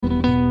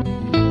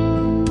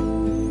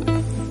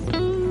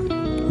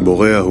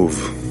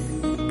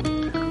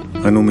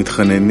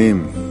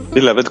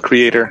Beloved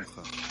Creator,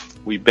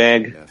 we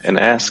beg and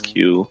ask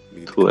you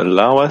to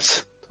allow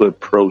us to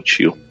approach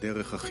you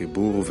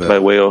by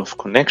way of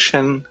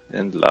connection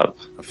and love.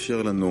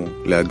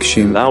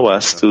 Allow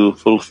us to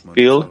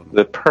fulfill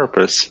the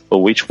purpose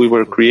for which we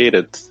were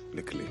created.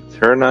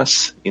 Turn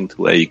us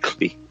into a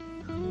Kli.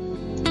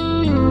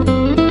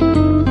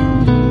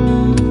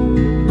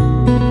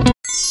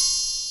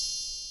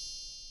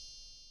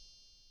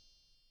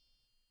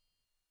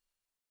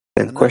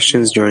 And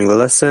questions during the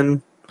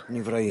lesson.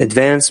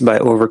 Advance by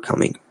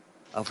overcoming.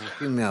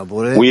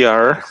 We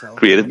are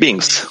created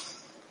beings.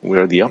 We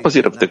are the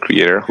opposite of the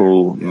Creator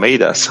who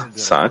made us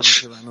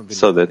such,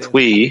 so that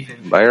we,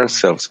 by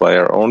ourselves, by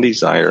our own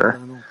desire,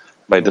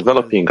 by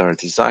developing our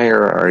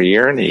desire, our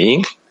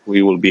yearning,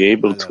 we will be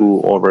able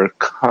to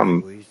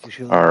overcome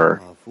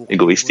our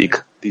egoistic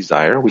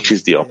desire, which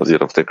is the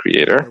opposite of the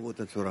Creator,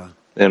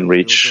 and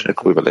reach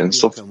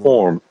equivalence of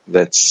form,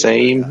 that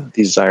same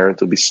desire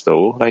to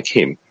bestow like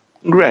Him,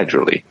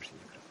 gradually,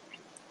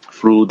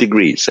 through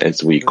degrees,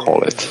 as we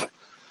call it.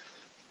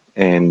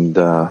 And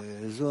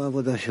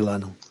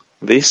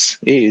this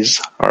is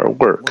our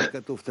work.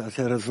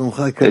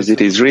 As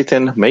it is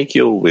written, make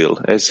your will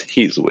as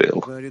His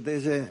will.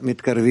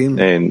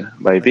 And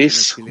by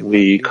this,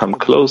 we come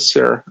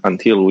closer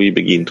until we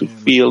begin to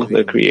feel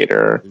the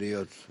Creator,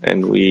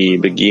 and we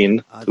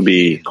begin to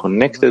be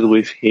connected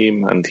with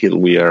Him until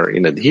we are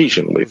in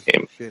adhesion with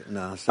Him,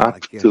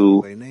 up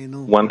to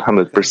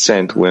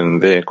 100% when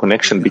the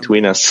connection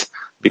between us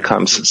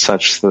becomes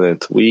such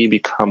that we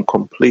become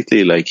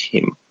completely like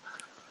Him.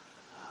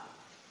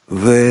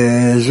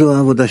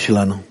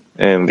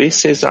 And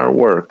this is our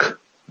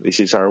work. This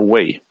is our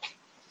way.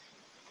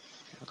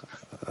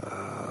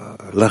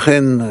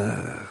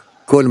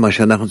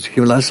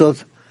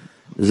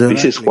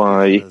 This is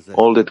why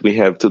all that we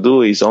have to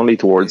do is only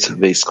towards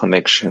this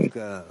connection.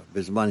 That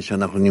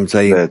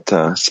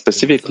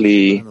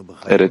specifically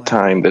at a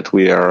time that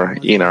we are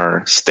in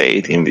our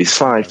state, in this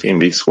life, in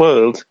this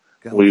world,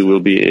 we will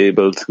be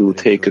able to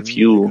take a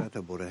few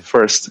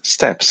first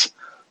steps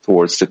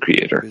towards the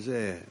Creator.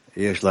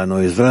 And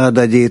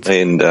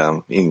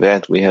in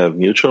that we have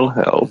mutual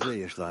help.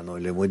 In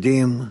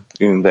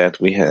that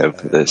we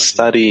have the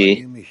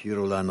study,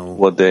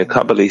 what the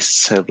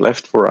Kabbalists have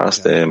left for us,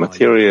 the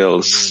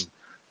materials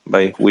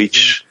by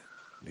which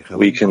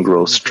we can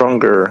grow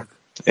stronger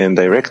and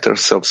direct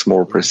ourselves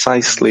more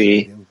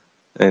precisely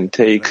and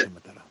take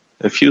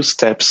a few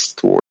steps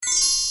towards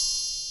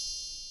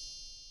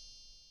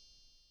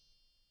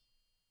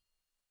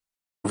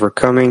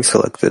overcoming.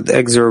 Selected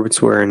excerpts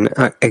were in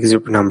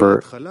excerpt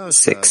number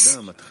 6.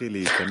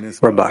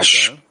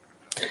 Rabash.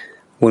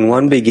 When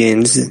one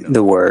begins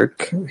the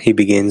work, he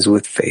begins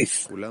with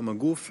faith.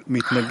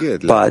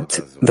 But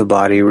the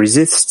body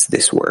resists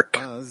this work.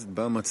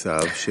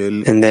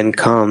 And then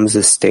comes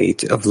a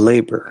state of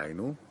labor,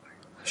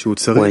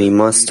 when he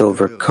must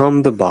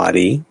overcome the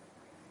body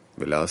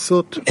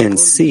and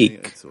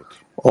seek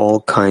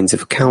all kinds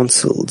of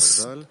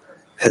counsels.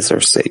 As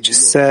our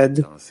sages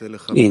said,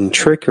 in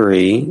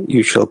trickery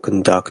you shall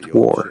conduct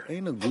war,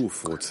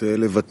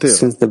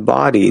 since the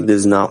body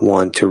does not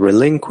want to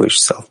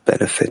relinquish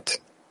self-benefit.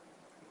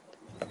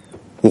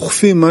 To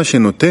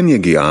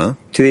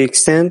the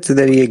extent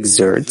that he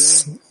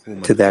exerts,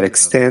 to that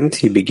extent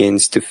he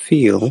begins to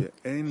feel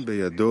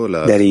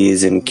that he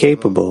is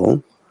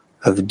incapable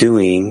of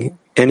doing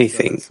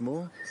anything,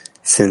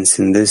 since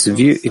in his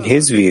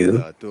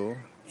view,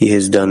 he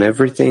has done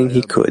everything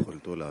he could.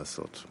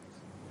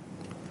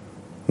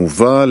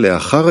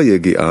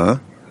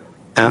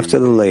 After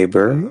the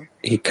labor,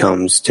 he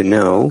comes to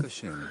know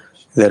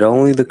that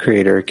only the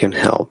Creator can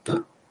help,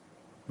 and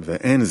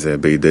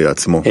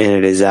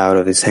it is out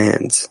of his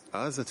hands.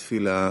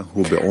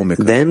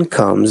 Then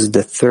comes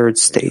the third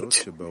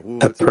state,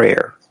 a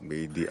prayer.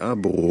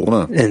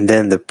 And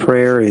then the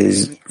prayer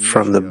is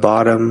from the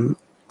bottom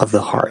of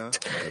the heart,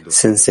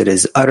 since it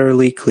is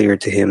utterly clear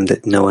to him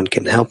that no one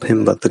can help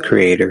him but the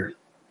Creator.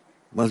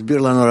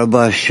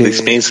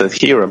 This means that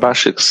here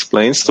Rabash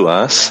explains to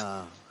us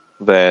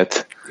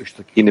that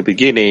in the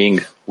beginning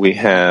we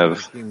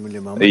have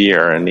a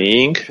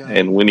yearning,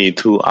 and we need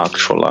to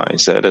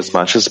actualize that as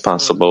much as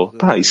possible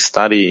by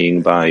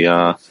studying,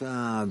 by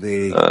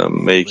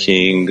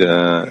making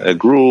a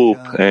group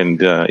and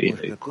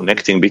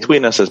connecting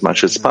between us as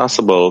much as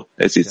possible.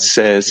 As it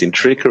says, in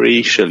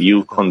trickery shall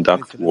you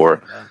conduct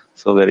war.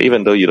 So that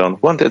even though you don't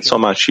want it so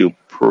much, you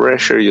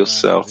pressure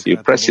yourself, you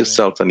press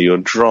yourself, and you're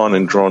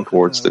drawn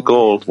towards the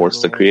goal,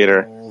 towards the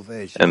Creator.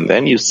 And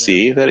then you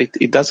see that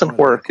it doesn't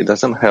work, it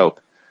doesn't help.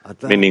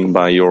 Meaning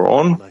by your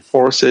own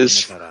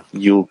forces,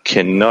 you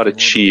cannot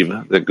achieve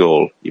the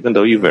goal, even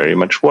though you very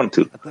much want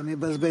to.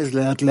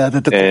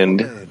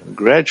 And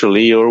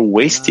gradually you're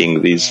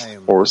wasting these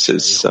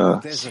forces,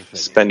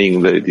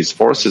 spending these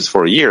forces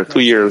for a year, 2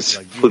 years,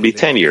 could be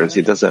 10 years,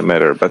 it doesn't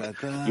matter. But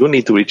you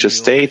need to reach a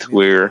state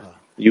where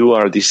you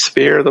are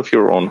despaired of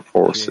your own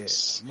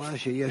forces,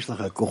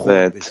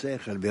 that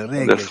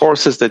the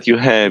forces that you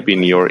have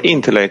in your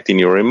intellect, in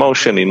your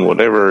emotion, in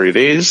whatever it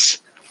is,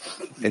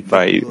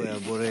 by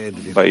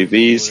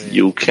these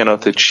you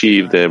cannot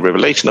achieve the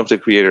revelation of the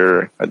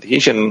Creator,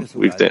 adhesion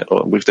with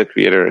the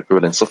Creator,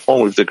 equivalence of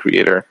form with the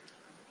Creator.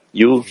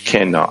 You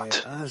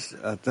cannot.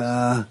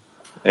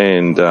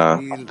 And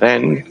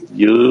then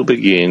you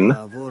begin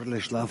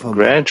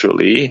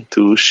gradually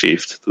to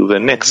shift to the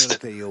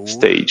next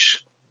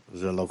stage.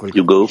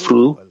 You go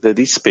through the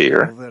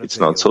despair. It's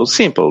not so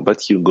simple,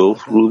 but you go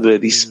through the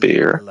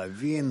despair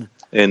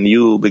and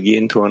you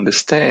begin to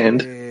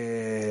understand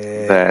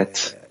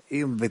that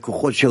if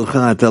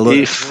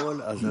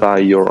by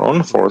your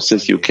own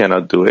forces you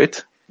cannot do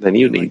it, then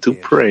you need to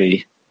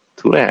pray,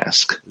 to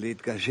ask, to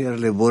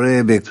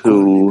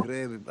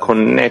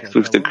connect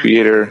with the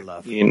Creator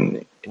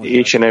in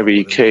each and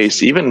every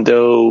case, even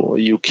though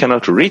you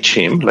cannot reach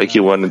Him like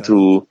you wanted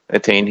to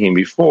attain Him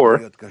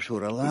before,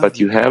 but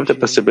you have the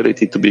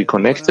possibility to be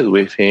connected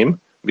with Him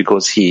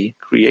because He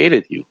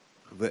created you.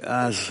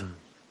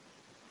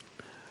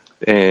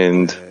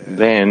 And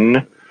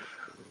then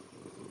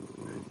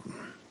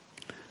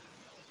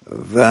a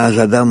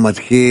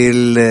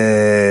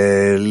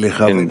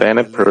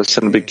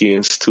person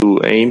begins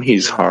to aim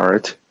his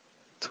heart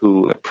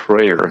to a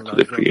prayer to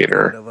the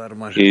Creator.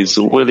 He is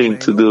willing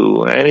to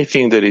do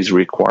anything that is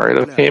required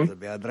of him,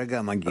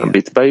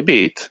 bit by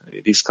bit.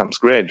 This comes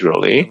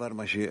gradually.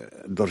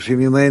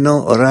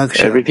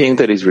 Everything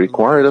that is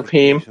required of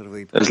him,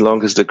 as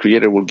long as the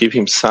Creator will give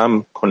him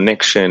some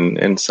connection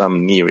and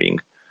some nearing,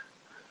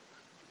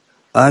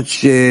 until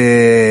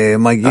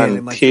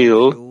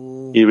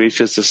he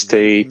reaches a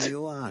state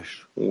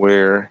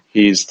where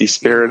he is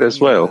despaired as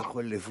well.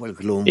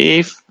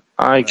 If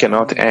I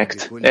cannot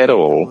act at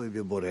all,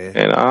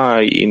 and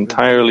I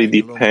entirely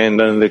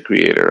depend on the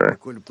Creator,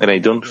 and I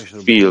don't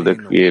feel the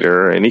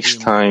Creator, and each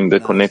time the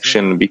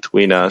connection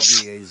between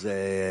us,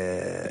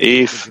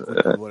 if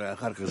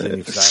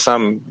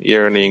some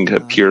yearning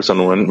appears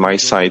on my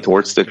side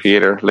towards the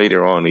Creator,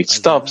 later on it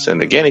stops,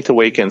 and again it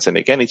awakens, and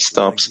again it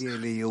stops,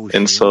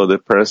 and so the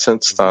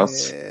person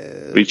starts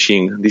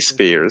reaching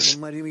despairs,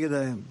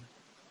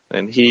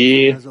 and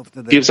he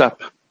gives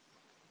up.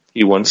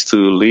 He wants to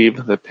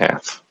leave the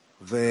path.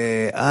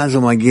 And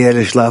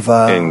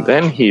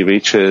then he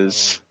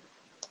reaches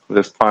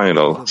the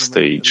final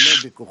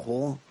stage,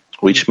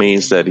 which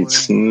means that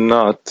it's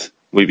not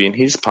within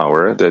his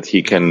power that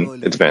he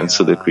can advance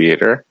to the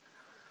Creator,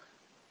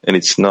 and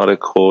it's not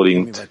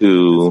according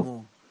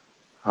to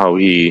how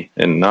he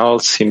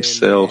annuls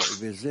himself,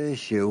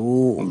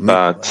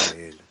 but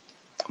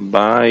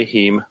by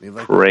him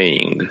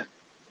praying,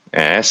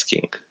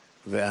 asking.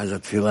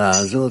 And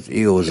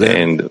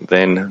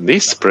then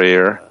this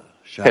prayer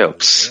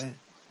helps.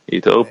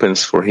 It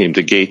opens for him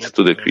the gate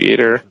to the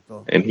Creator,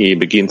 and he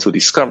begins to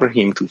discover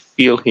Him, to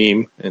feel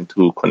Him, and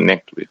to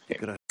connect with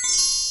Him.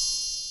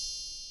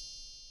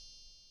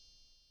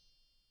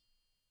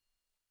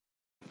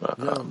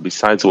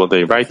 Besides what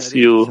they write to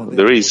you,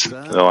 there is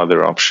no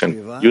other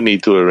option. You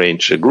need to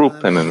arrange a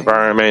group, an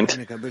environment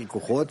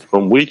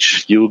from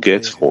which you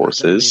get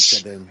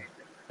forces,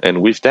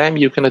 and with them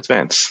you can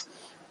advance.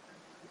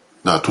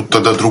 Да, тут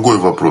тогда другой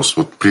вопрос.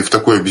 Вот в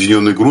такой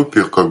объединенной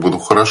группе,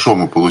 хорошо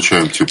мы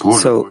получаем тепло.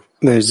 So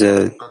there's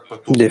a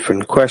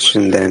different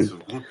question then.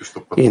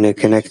 In a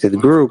connected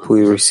group,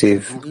 we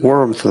receive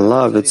warmth and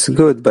love. It's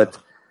good, but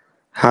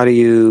how do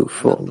you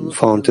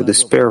fall into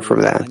despair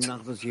from that?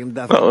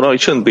 No, it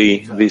shouldn't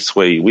be this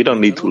way. We don't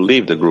need to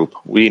leave the group.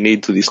 We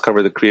need to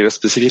discover the Creator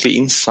specifically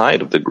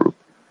inside of the group.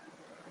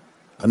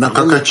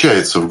 Как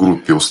отчаяться в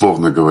группе,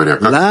 условно говоря?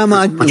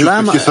 Как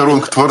почувствовать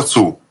хисарон к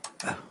Творцу?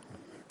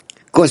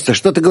 Костя,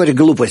 что ты говоришь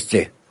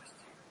глупости?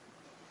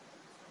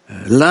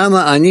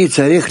 Kostya,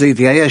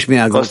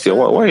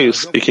 why are you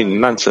speaking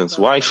nonsense?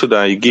 Why should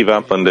I give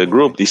up on the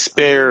group,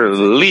 despair,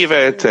 leave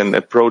it, and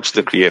approach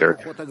the Creator?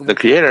 The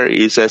Creator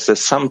is as a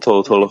sum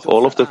total of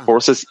all of the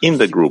forces in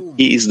the group.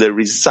 He is the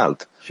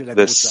result,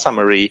 the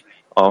summary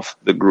of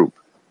the group.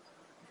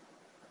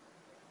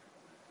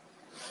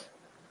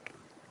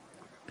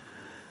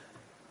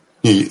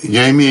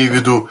 Я имею в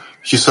виду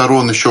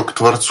хисарон еще к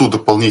Творцу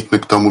дополнительно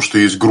к тому, что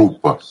есть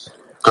группа.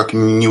 Как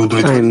не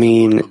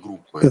удовлетворить группу?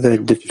 The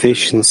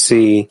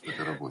deficiency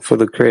for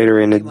the Creator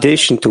in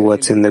addition to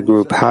what's in the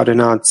group, how to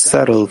not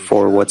settle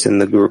for what's in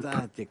the group.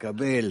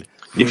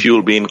 If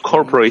you'll be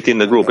incorporated in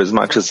the group as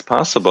much as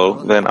possible,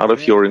 then out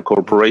of your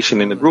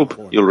incorporation in the group,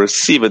 you'll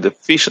receive a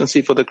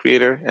deficiency for the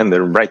Creator and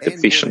the right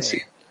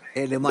deficiency.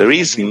 There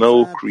is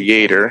no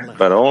Creator,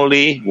 but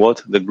only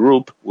what the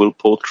group will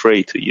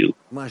portray to you,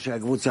 what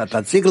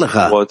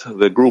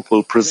the group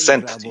will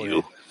present to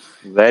you.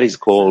 That is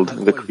called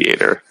the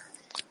Creator.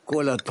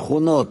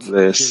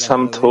 The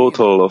sum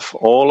total of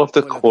all of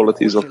the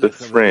qualities of the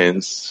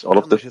friends, all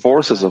of the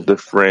forces of the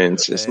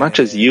friends, as much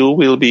as you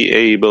will be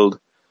able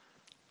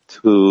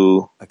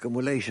to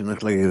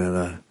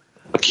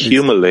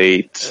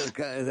accumulate,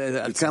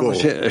 as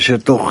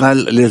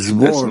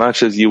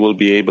much as you will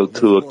be able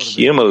to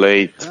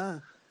accumulate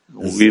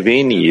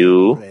within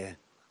you,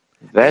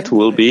 that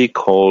will be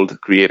called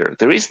creator.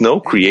 There is no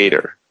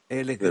creator.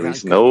 There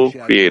is no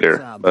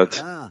creator,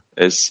 but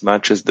as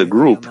much as the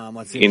group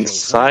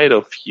inside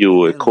of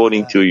you,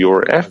 according to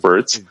your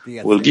efforts,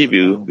 will give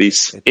you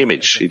this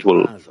image. It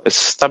will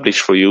establish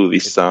for you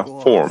this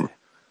form,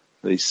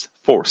 this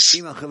force.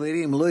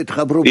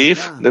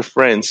 If the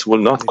friends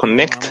will not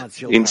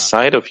connect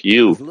inside of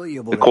you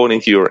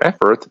according to your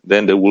effort,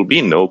 then there will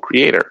be no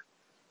creator.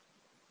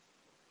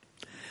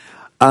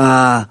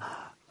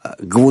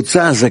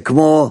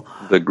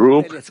 The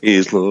group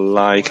is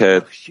like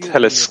a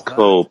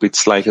telescope.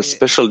 It's like a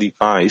special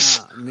device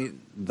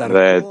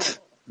that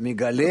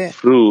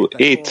through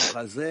it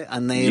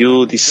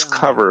you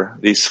discover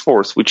this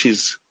force which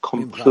is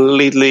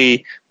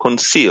completely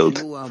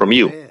concealed from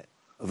you,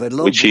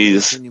 which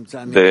is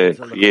the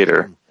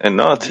creator, and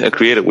not a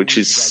creator which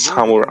is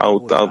somewhere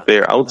out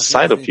there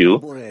outside of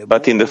you,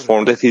 but in the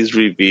form that is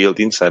revealed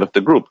inside of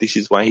the group. This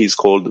is why he's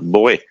called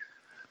Boe.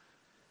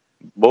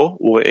 Boe,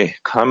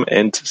 come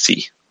and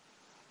see.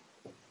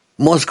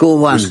 Moscow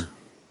 1.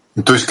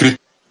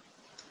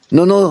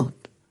 No.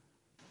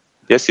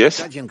 Yes.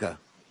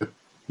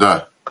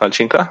 Да.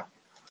 Kalchenko?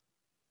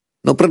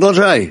 Ну,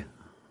 продолжай.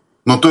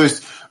 Ну, то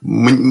есть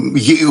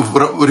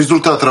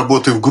результат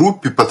работы в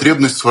группе,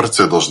 потребность в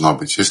Творце должна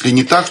быть. Если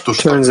не так, то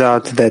что? Turns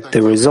out that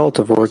the result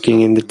of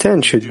working in the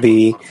tent should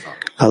be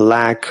a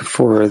lack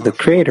for the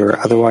Creator.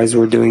 Otherwise,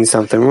 we're doing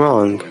something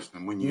wrong.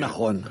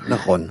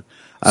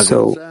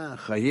 So,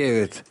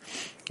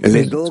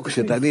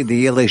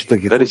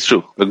 that is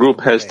true. The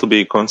group has to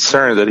be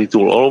concerned that it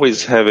will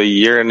always have a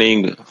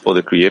yearning for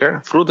the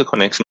Creator through the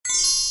connection.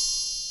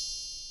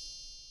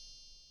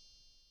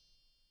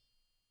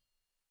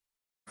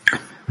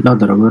 Да,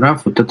 дорогой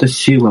Рав, вот эта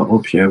сила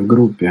общая в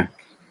группе,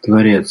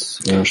 Творец,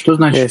 что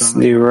значит? Yes,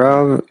 the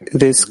Rav,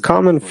 this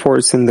common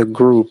force in the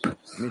group,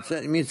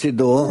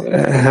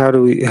 how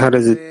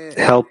does it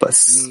help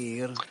us?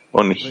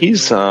 On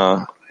his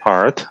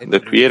part, the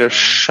Creator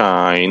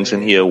shines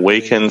and he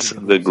awakens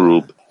the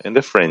group and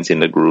the friends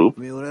in the group.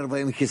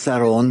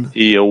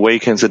 He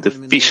awakens a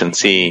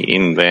deficiency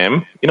in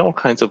them in all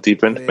kinds of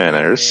different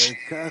manners.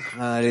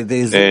 And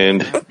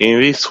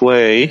in this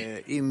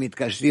way,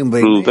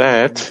 through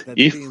that,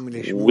 if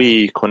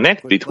we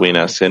connect between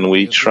us and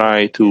we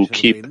try to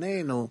keep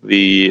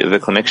the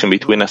connection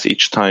between us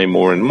each time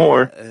more and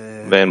more,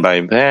 then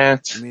by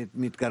that,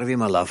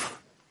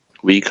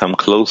 we come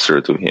closer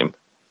to him.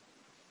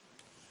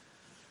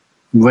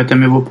 В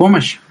этом его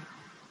помощь?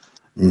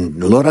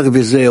 לא רק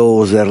בזה הוא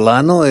עוזר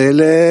לנו,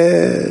 אלא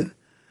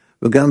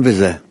וגם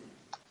בזה.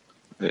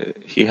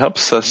 He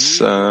helps us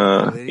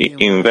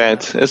in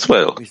that as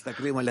well.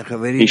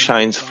 He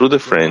shines through the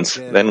friends.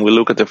 Then we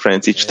look at the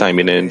friends each time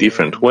in a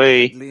different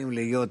way,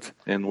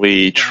 and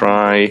we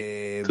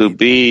try to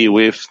be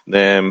with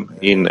them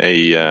in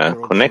a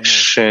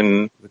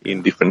connection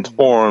in different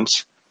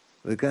forms,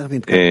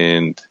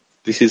 and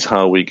this is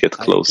how we get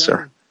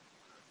closer.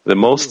 The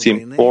most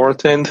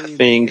important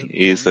thing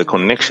is the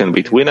connection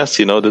between us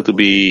in order to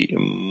be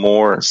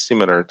more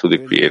similar to the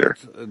Creator.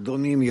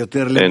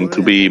 And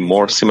to be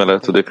more similar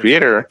to the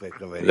Creator,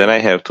 then I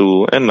have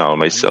to annul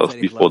myself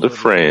before the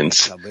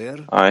friends.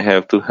 I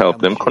have to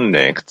help them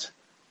connect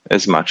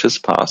as much as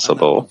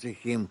possible.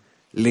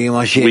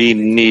 We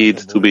need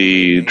to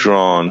be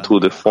drawn to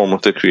the form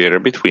of the Creator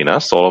between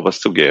us, all of us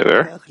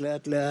together.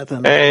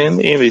 And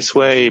in this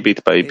way,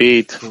 bit by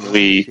bit,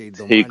 we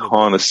take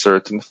on a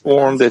certain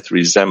form that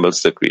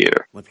resembles the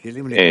Creator.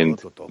 And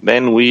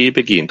then we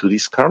begin to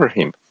discover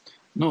Him.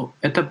 Ну,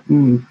 это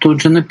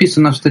тут же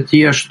написано в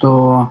статье,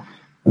 что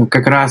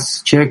как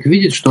раз человек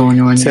видит, что у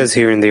него нет. It says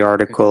here in the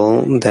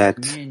article that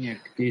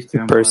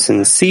the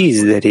person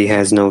sees that he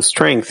has no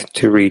strength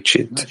to reach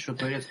it.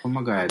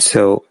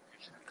 So,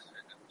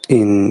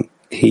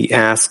 he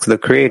asks the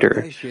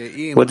Creator.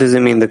 What does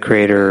it mean the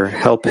Creator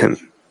help him?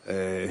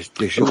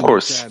 Of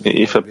course,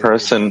 if a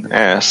person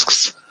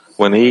asks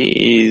when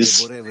he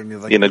is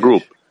in a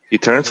group, he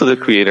turns to the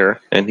Creator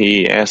and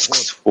he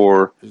asks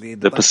for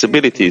the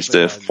possibilities,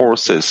 the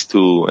forces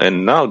to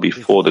annul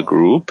before the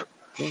group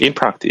in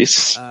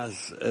practice.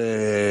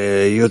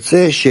 Then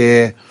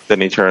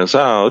it turns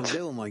out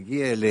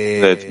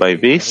that by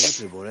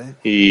this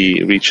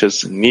he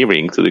reaches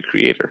nearing to the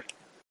Creator.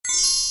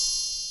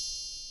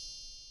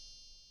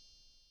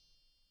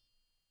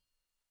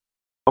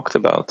 Talked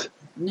about.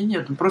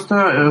 Нет,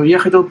 просто я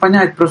хотел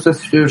понять, просто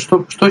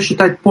что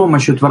считать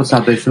помощью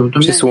Творца. То есть, вот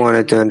Just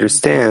wanted to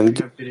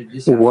understand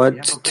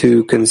what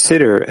to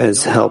consider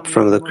as help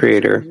from the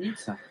Creator.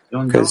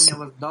 Because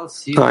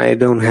I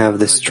don't have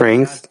the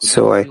strength,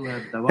 so I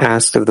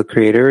asked of the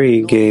Creator.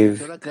 He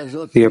gave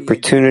the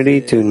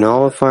opportunity to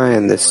nullify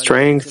and the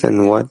strength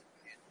and what?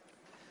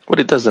 Well,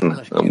 it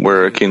doesn't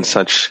work in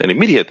such an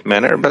immediate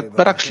manner,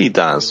 but actually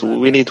does.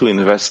 We need to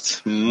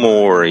invest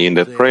more in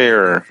the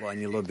prayer,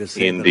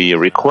 in the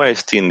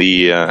request, in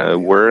the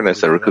awareness,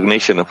 the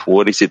recognition of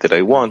what is it that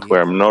I want, where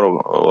I'm not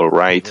all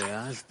right,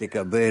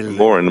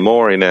 more and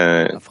more in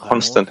a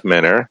constant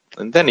manner,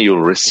 and then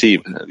you'll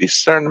receive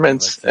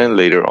discernments and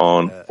later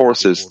on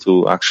forces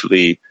to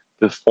actually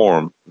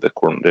perform the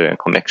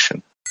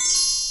connection.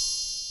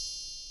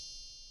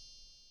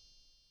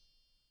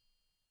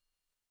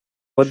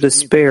 What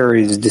despair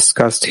is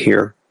discussed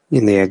here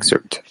in the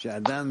excerpt?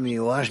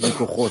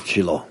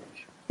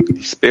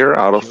 Despair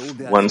out of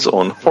one's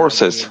own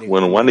forces,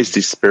 when one is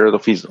despaired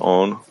of his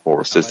own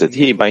forces, that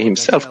he by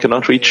himself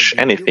cannot reach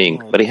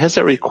anything, but he has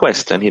a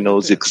request and he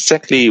knows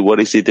exactly what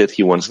is it that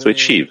he wants to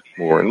achieve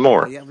more and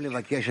more,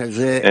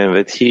 and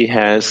that he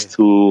has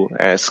to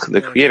ask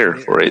the Creator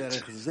for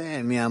it.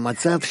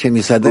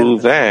 Through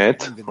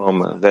that,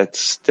 from that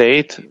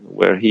state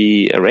where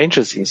he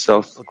arranges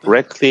himself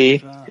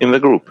correctly in the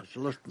group.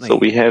 So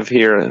we have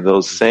here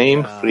those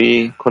same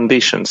three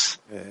conditions.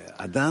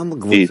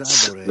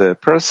 It's the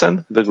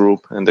person, the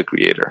group, and the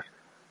Creator.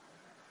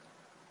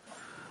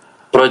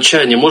 Про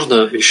отчаяние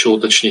можно еще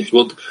уточнить?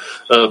 Вот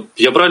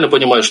я правильно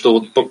понимаю, что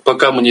вот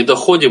пока мы не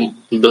доходим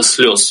до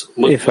слез.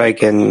 If I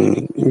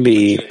can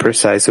be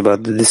precise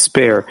about the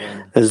despair,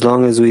 as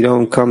long as we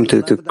don't come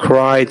to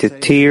cry, to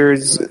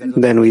tears,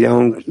 then we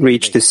don't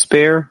reach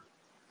despair?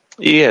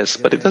 Yes,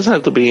 but it doesn't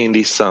have to be in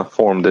this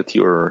form that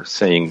you're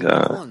saying.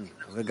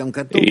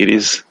 It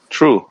is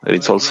true, and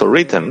it's also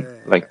written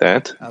like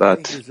that,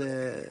 but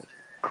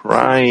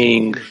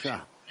crying,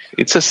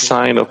 it's a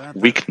sign of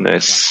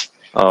weakness,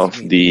 of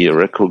the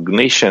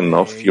recognition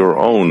of your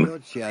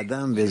own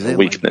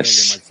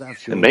weakness.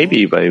 And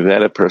maybe by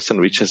that a person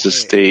reaches a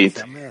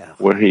state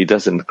where he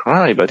doesn't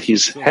cry, but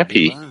he's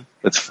happy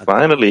that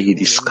finally he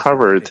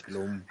discovered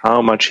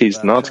how much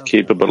he's not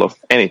capable of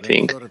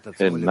anything,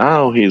 and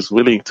now he's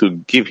willing to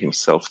give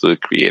himself to the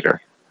Creator.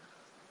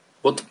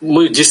 Вот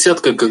мы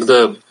десятка,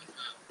 когда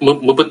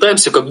мы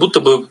пытаемся, как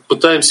будто бы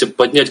пытаемся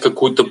поднять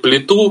какую-то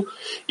плиту,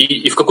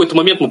 и в какой-то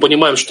момент мы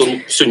понимаем, что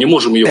все, не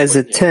можем ее As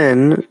a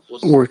 10,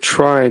 we're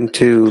trying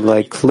to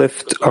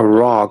lift a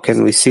rock,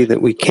 and we see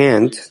that we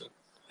can't,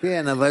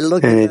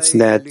 and it's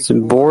that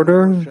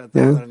border.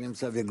 Yeah?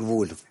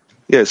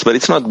 Yes, but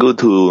it's not good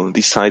to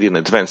decide in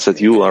advance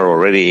that you are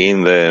already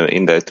in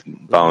that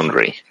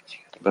boundary,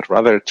 but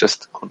rather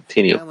just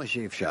continue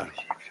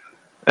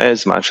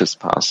as much as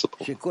possible,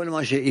 so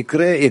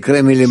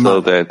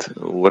that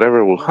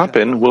whatever will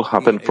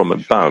happen from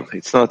above.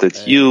 It's not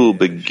that you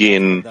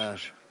begin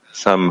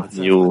some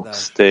new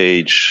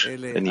stage,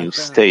 a new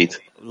state,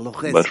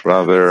 but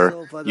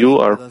rather you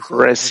are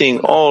pressing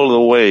all the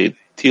way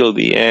till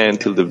the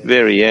end, till the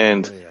very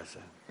end,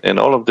 and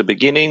all of the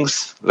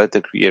beginnings, let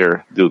the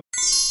Creator do.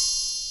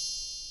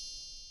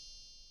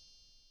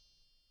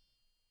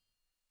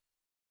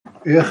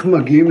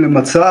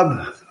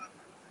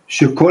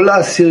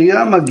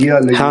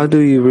 How do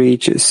you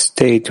reach a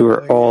state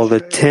where all the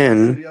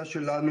 10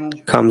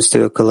 comes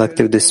to a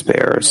collective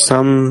despair?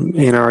 Some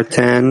in our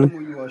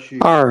 10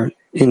 are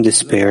in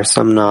despair,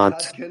 some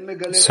not.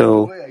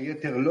 So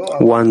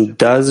one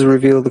does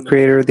reveal the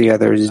Creator, the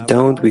others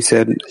don't. We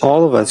said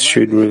all of us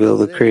should reveal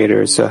the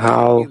Creator, so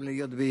how?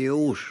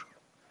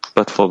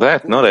 But for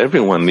that, not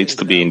everyone needs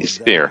to be in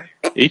despair.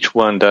 Each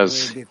one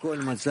does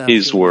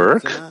his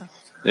work,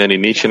 and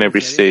in each and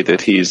every state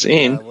that he is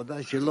in,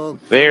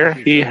 there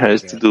he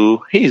has to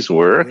do his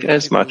work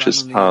as much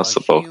as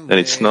possible. And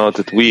it's not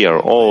that we are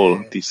all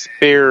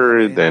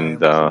despaired and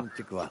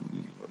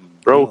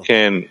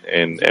broken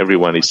and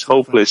everyone is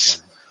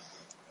hopeless.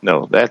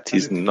 No, that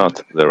is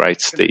not the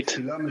right state.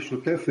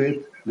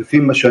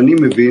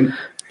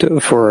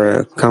 For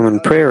a common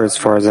prayer, as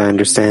far as I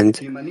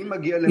understand,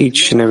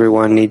 each and every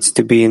one needs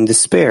to be in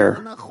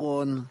despair.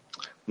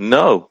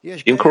 No,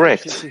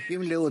 incorrect.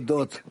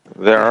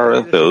 There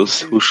are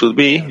those who should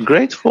be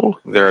grateful,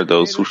 there are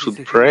those who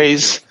should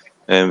praise,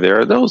 and there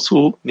are those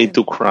who need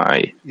to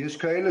cry.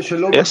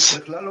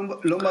 Yes?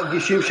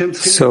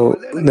 So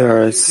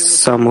there are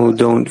some who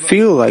don't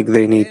feel like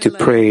they need to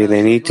pray,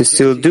 they need to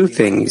still do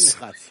things.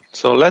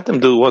 So let them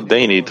do what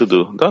they need to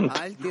do. Don't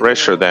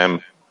pressure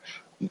them.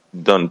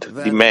 Don't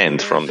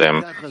demand from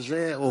them.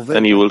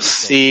 And you will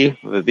see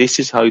that this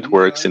is how it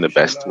works in the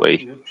best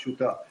way.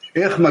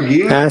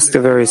 Ask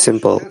a very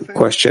simple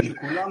question.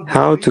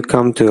 How to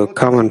come to a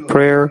common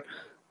prayer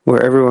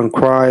where everyone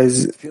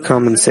cries,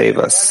 "Come and save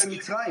us."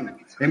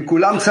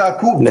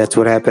 That's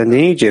what happened in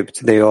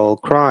Egypt. They all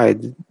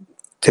cried,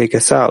 "Take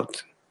us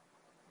out."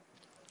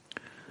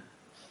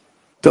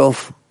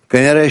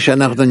 Okay.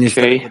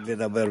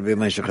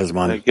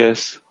 I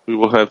guess we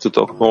will have to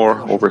talk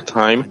more over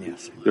time.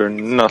 You're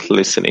not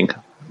listening.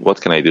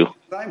 What can I do?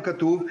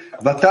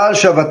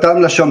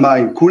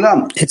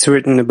 It's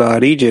written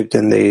about Egypt,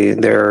 and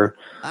their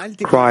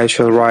cry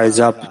shall rise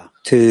up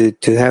to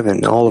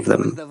heaven, all of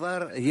them.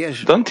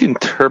 Don't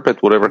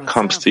interpret whatever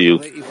comes to you.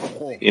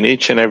 In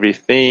each and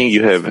everything,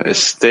 you have a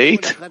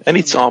state and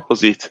its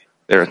opposite.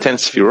 There are 10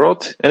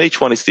 sefirot, and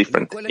each one is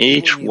different.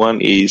 Each one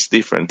is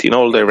different in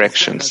all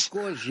directions.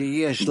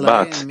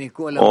 But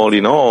all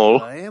in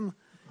all,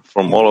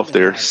 from all of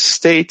their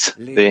states,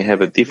 they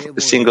have a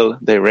single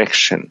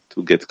direction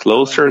to get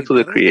closer to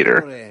the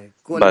Creator.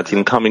 But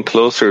in coming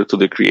closer to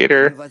the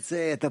Creator,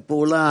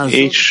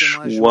 each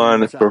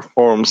one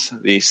performs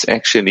this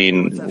action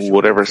in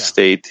whatever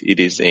state it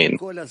is in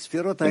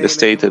the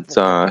state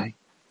that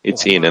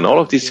it's in. And all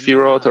of these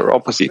Sfirot are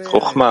opposite.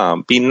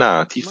 Chokhmah,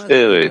 Binah,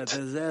 Tiferet.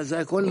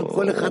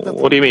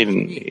 What do you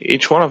mean?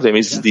 Each one of them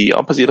is the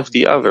opposite of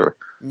the other.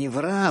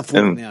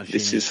 And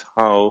this is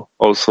how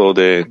also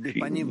the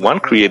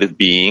one created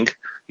being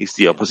is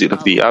the opposite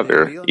of the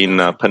other in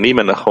Panim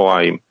and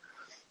Achoaim,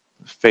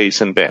 face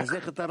and back.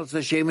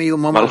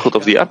 Malchut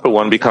of the upper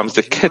one becomes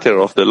the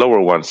Keter of the lower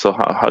one. So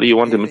how do you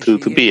want them to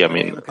be? I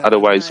mean,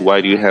 otherwise,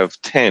 why do you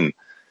have 10?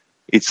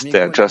 It's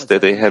just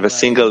that they have a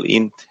single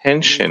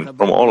intention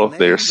from all of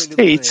their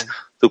states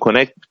to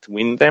connect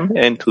between them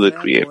and to the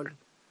Creator.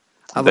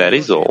 That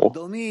is all.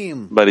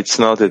 But it's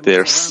not that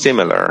they're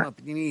similar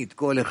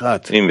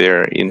in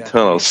their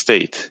internal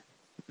state.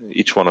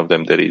 Each one of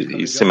them that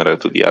is similar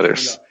to the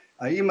others.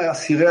 Okay,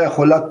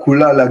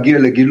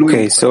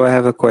 so I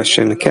have a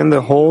question. Can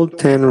the whole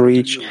 10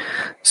 reach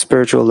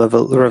spiritual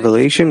level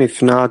revelation?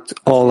 If not,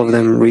 all of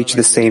them reach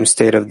the same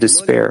state of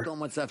despair?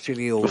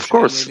 Of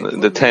course,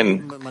 the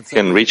 10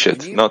 can reach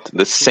it. Not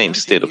the same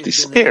state of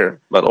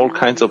despair, but all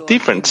kinds of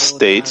different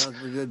states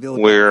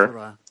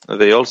where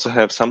they also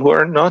have some who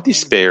are not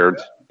despaired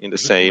in the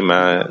same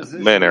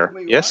manner.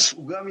 Yes?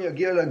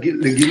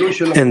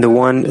 And the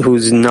one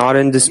who's not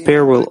in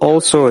despair will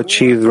also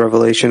achieve the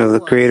revelation of the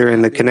Creator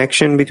and the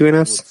connection between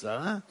us?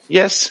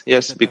 Yes,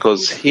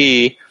 because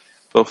he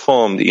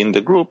performed in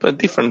the group a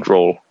different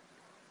role.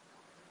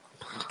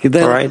 All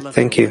right,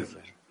 thank you.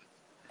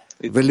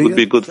 It would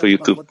be good for you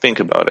to think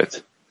about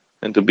it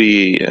and to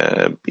be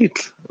a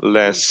bit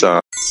less...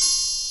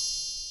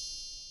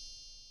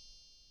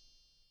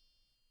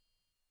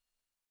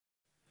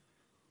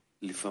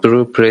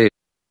 Through prayer.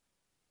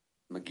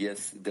 No,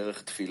 it's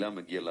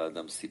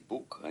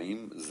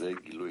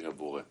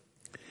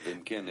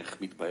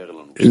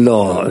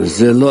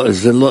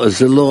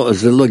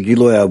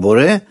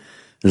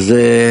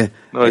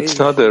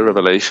not the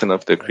revelation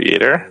of the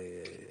Creator.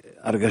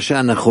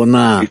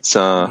 It's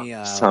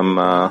some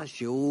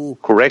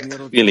correct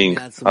feeling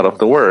out of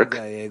the work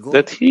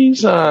that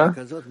he's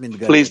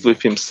pleased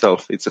with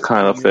himself. It's a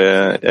kind of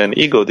an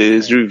ego that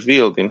is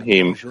revealed in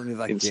him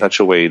in such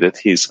a way that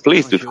he's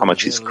pleased with how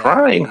much he's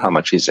crying, how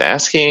much he's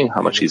asking,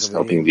 how much he's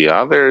helping the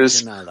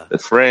others, the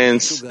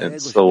friends, and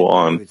so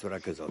on.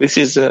 This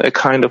is a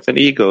kind of an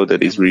ego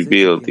that is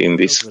revealed in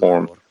this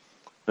form.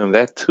 And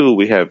that too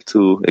we have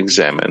to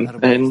examine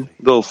and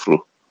go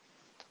through.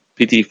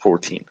 PT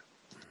 14.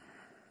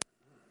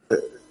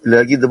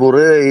 To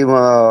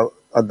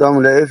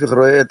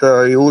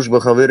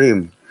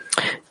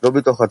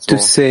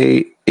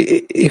say,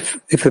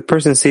 if a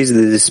person sees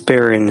the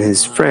despair in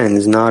his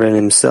friends, not in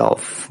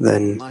himself,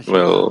 then...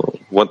 Well,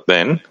 what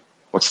then?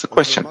 What's the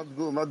question?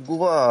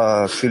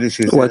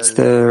 What's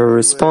the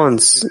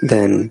response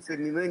then?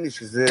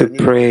 To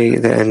pray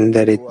then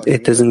that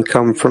it doesn't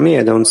come from me.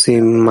 I don't see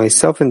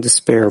myself in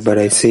despair, but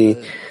I see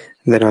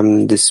that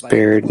I'm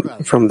despaired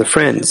from the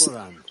friends.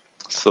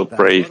 So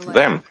pray for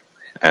them.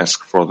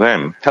 Ask for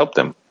them, help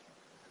them.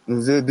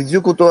 It's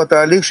exactly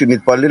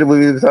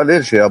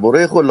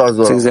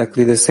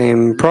the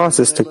same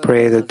process to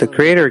pray that the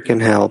Creator can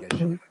help.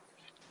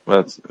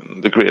 But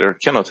the Creator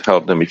cannot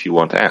help them if you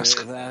won't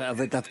ask. And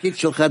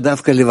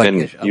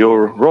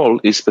your role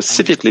is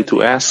specifically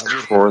to ask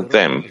for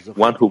them.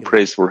 One who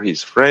prays for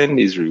his friend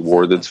is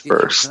rewarded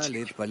first.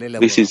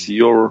 This is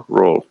your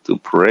role, to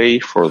pray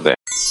for them.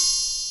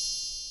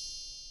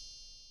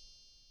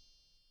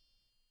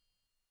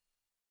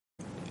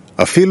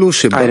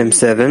 Item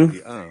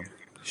 7.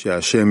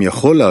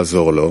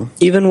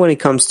 Even when he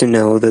comes to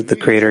know that the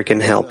Creator can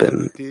help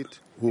him,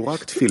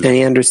 and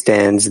he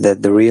understands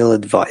that the real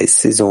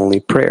advice is only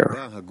prayer,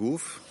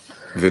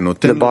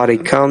 the body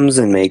comes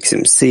and makes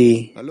him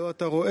see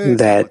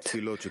that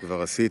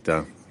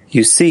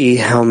you see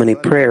how many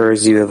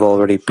prayers you have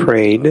already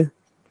prayed,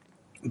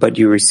 but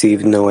you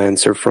received no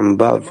answer from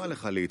above.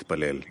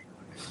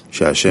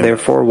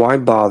 Therefore, why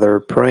bother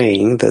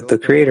praying that the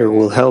Creator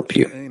will help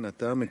you?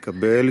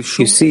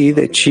 You see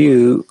that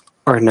you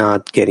are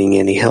not getting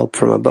any help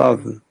from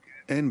above.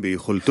 At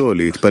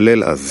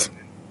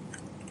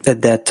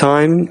that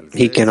time,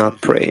 he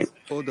cannot pray.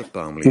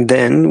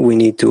 Then we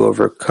need to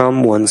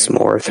overcome once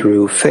more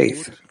through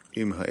faith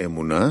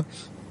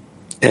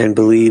and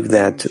believe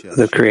that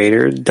the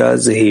Creator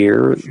does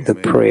hear the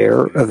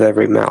prayer of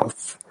every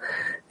mouth.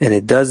 And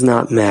it does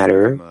not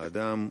matter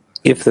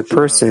if the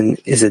person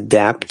is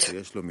adept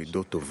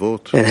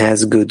and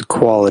has good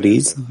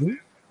qualities,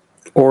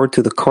 or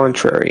to the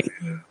contrary.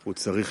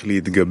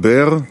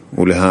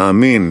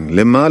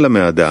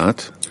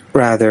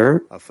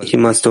 Rather, he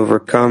must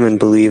overcome and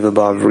believe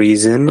above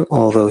reason,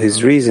 although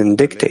his reason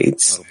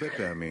dictates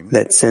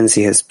that since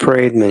he has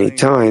prayed many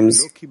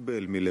times,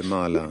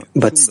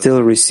 but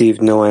still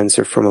received no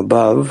answer from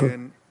above,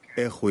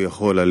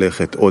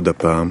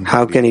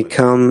 how can he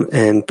come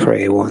and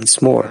pray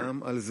once more?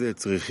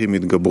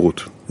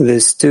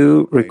 This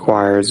too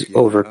requires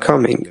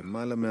overcoming,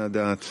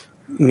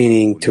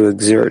 meaning to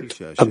exert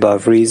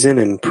above reason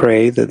and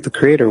pray that the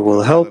Creator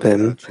will help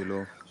him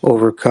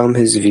overcome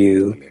his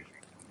view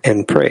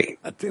and pray.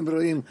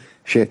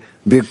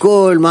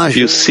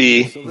 You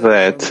see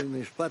that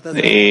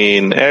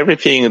in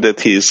everything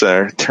that is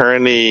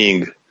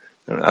turning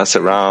us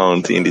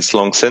around in this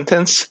long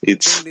sentence,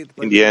 it's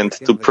in the end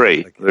to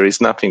pray. There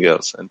is nothing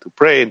else. And to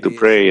pray and to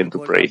pray and to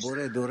pray.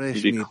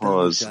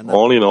 Because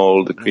all in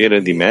all, the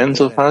Creator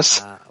demands of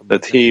us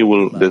that we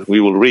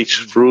will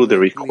reach through the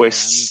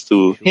requests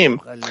to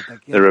Him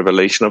the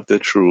revelation of the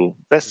true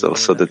vessel,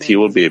 so that He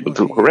will be able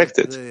to correct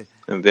it.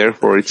 And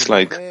therefore it's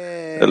like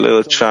a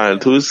little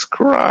child who's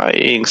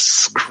crying,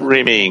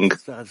 screaming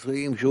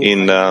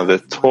in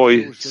the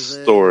toy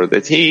store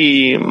that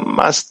he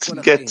must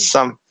get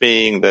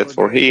something that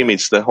for him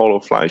it's the whole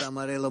of life.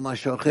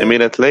 A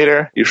minute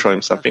later, you show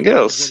him something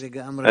else,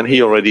 and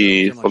he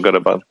already forgot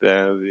about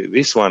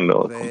this one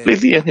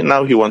completely, and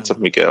now he wants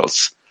something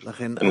else.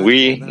 And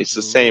it's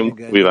the same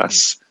with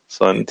us.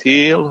 So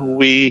until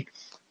we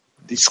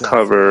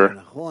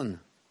discover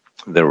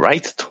the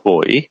right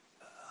toy,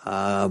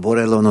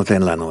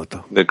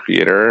 the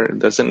Creator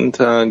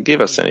doesn't give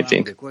us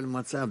anything.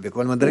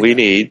 We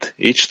need,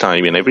 each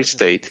time, in every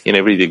state, in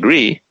every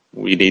degree,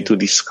 we need to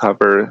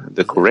discover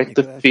the correct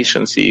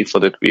efficiency for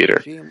the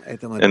Creator.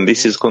 And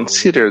this is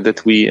considered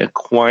that we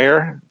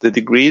acquire the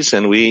degrees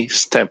and we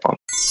step on.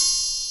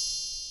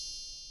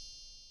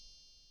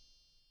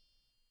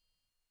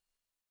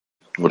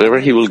 Whatever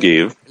He will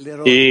give,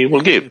 He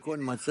will give.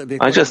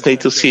 I just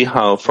need to see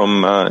how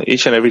from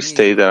each and every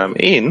state that I'm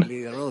in,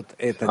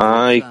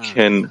 I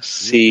can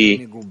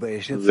see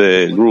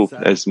the group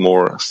as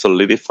more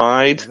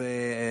solidified,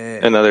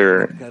 in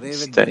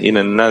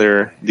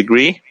another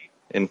degree,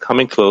 and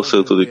coming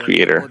closer to the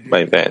Creator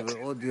by that.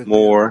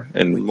 More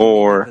and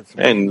more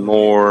and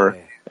more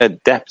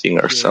adapting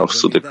ourselves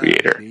to the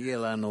Creator,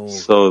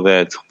 so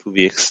that to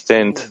the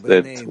extent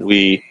that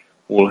we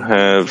will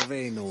have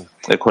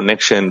a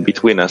connection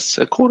between us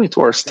according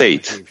to our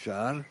state,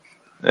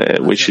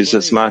 which is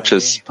as much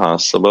as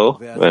possible,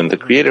 when the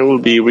Creator will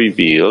be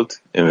revealed,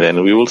 and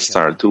then we will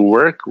start to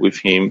work with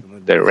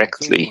Him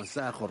directly,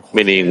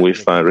 meaning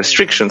with a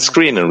restriction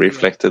screen and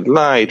reflected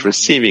light,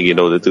 receiving in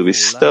order to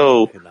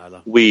bestow,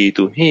 we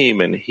to Him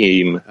and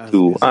Him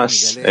to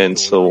us, and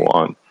so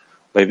on.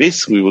 By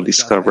this we will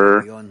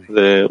discover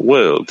the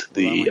world,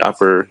 the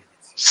upper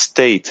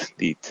state,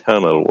 the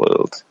eternal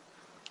world.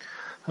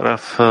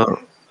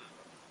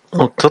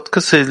 От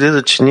откъде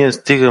излиза, че ние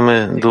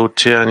стигаме до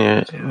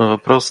отчаяние?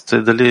 Въпросът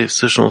е дали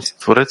всъщност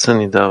Твореца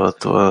ни дава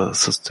това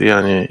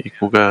състояние и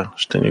кога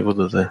ще ни го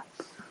даде.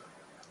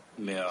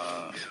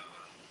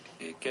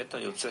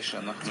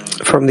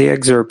 From the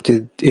excerpt,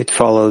 it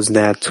follows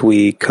that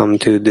we come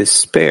to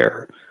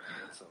despair.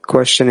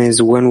 Question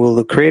is, when will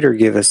the Creator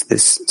give us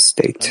this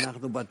state?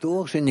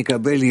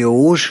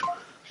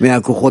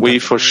 We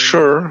for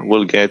sure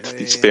will get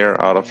despair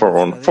out of our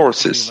own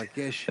forces,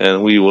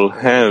 and we will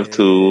have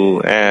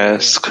to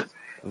ask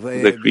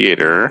the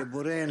Creator,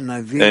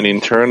 and in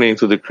turning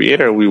to the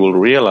Creator we will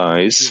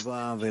realize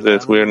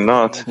that we're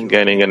not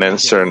getting an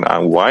answer.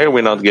 And why are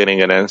we not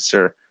getting an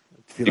answer?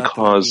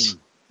 Because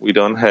we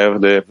don't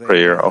have the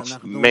prayer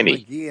of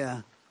many.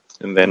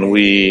 And then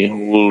we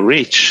will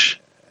reach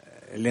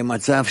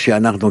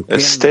a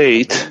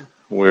state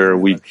where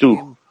we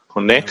do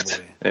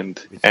connect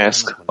and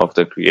ask of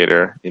the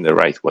Creator in the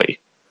right way.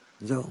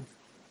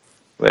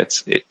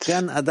 That's it.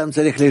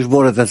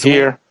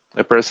 Here,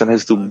 a person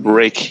has to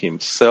break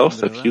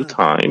himself a few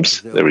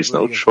times. There is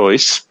no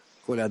choice.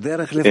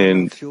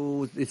 And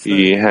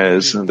he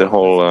has the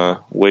whole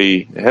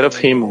way ahead of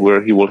him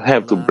where he will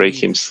have to break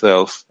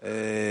himself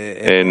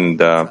and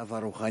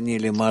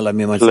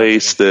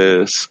place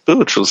the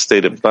spiritual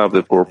state above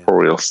the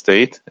corporeal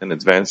state and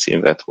advance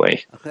in that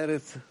way.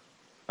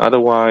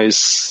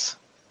 Otherwise,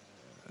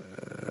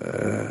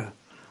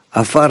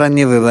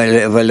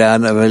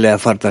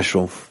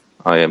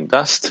 I am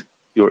dust,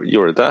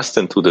 you're dust,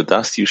 and to the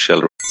dust you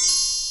shall.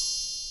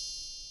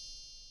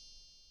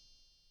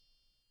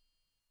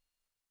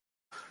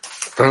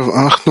 We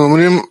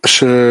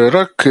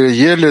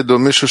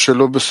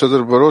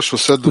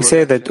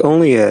say that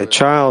only a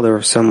child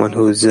or someone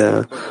who's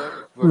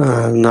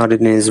not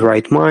in his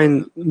right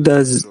mind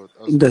does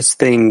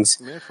things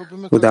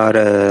without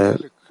a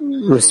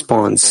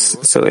response.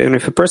 So, and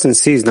if a person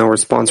sees no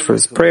response for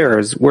his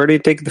prayers, where do you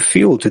take the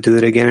fuel to do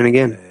it again and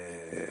again?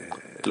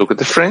 Look at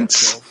the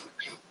friends.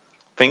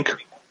 Think.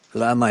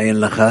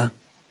 How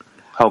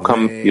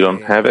come you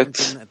don't have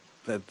it?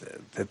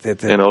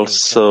 And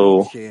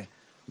also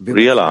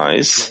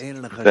realize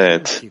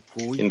that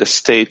in the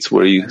states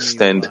where you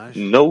stand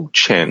no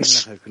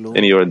chance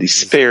and you are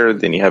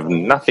despaired and you have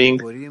nothing,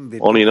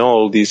 all in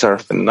all, these are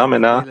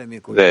phenomena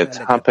that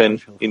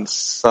happen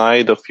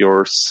inside of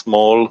your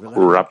small,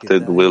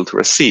 corrupted will to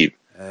receive.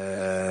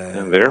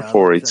 And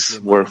therefore, it's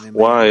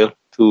worthwhile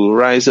to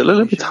rise a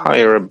little bit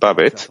higher above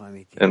it,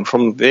 and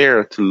from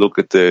there to look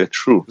at the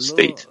true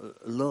state.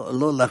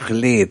 Don't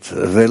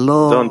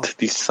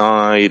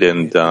decide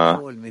and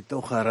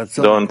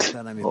don't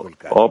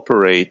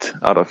operate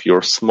out of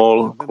your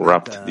small,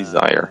 corrupt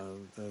desire.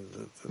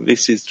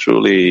 This is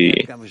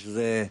truly,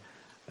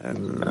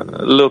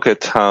 look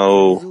at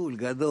how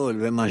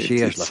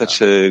it's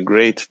such a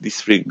great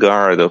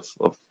disregard of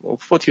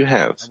what you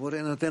have.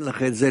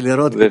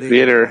 The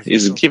Creator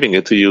is giving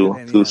it to you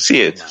to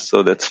see it,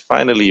 so that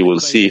finally you will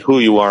see who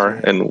you are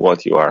and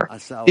what you are.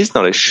 He's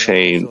not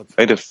ashamed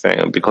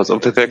because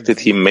of the fact that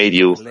He made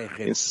you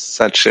in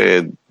such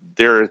a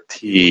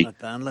dirty,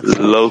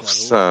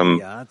 loathsome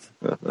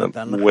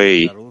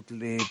way,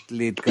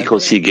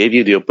 because He gave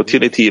you the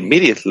opportunity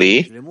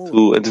immediately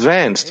to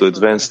advance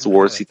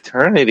towards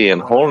eternity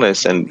and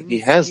wholeness, and He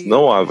has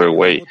no other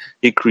way.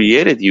 He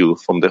created you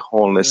from the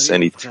wholeness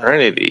and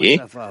eternity.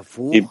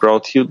 He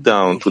brought you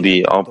down to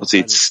the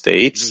opposite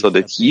state so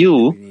that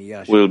you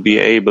will be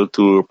able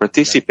to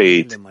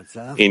participate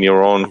in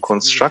your own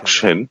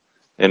construction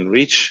and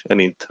reach an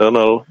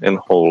eternal and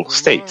whole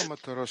state.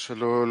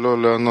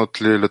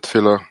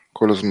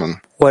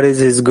 What is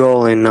His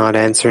goal in not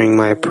answering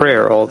my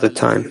prayer all the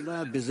time?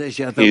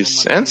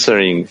 He's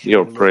answering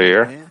your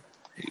prayer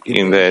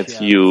in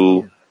that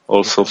you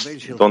also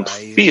don't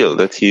feel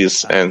that He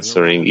is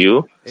answering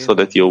you, so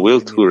that your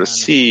will to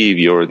receive,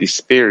 your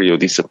despair, your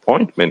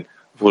disappointment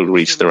will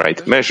reach the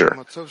right measure.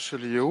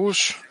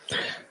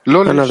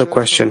 Another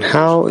question: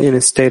 how, in a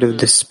state of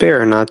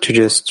despair, not to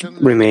just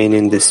remain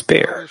in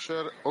despair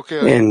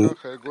and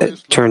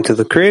turn to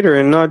the Creator,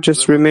 and not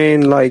just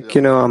remain like,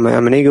 I'm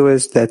an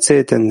egoist, that's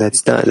it, and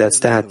that's that.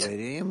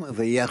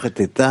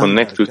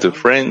 Connect with the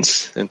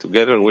friends, and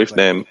together with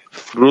them,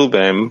 through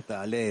them,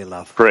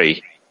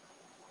 pray.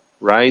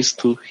 Rise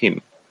to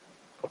Him.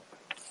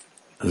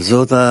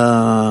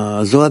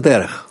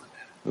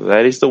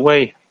 That is the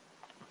way.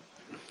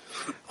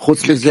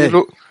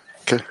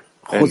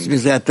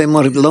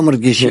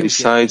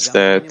 Besides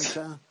that,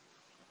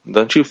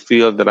 don't you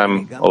feel that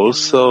I'm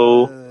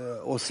also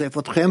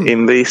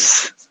in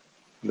this,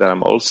 that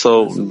I'm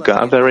also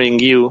gathering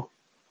you?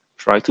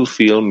 Try to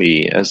feel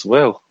me as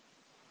well.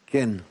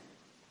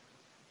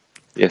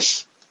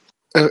 Yes.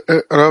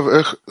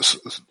 Rav,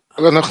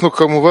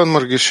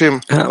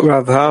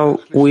 how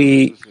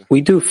we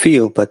do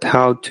feel, but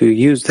how to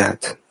use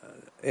that?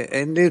 I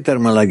have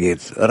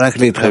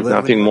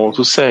nothing more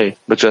to say,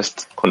 but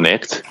just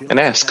connect and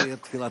ask.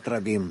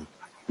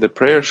 The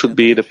prayer should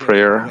be the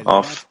prayer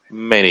of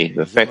many.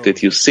 The fact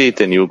that you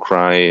sit and you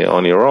cry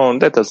on your own,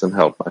 that doesn't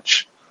help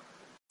much.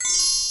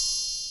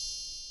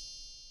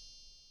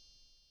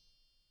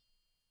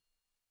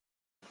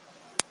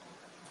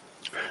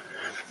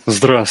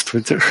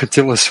 Здравствуйте.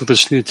 Хотелось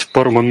уточнить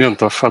пару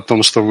моментов о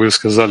том, что вы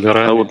сказали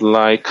ранее. I would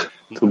like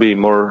to be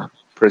more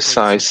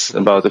precise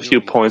about a few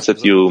points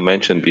that you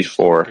mentioned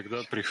before.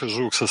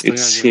 It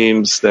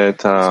seems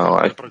that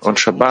on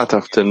Shabbat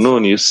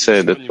afternoon you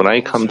said that when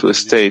I come to a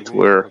state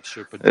where,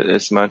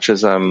 as much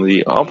as I'm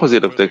the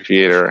opposite of the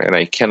Creator and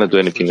I cannot do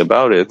anything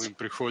about it,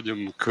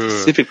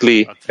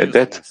 specifically at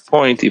that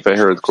point, if I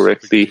heard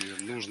correctly,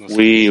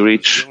 we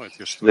reach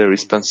the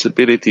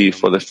responsibility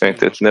for the fact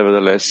that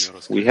nevertheless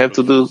we have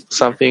to do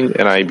something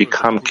and I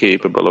become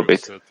capable of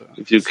it.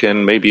 If you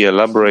can maybe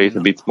elaborate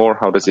a bit more,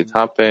 how does it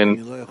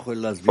happen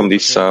from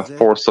this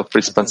force of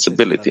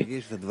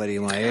responsibility?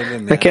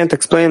 I can't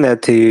explain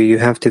that to you. You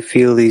have to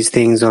feel these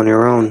things on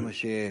your own.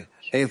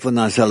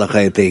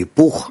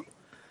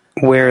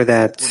 Where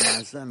that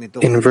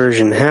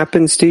inversion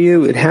happens to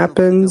you, it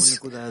happens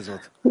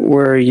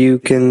where you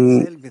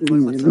can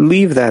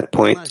leave that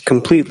point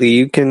completely.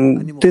 You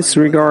can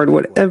disregard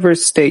whatever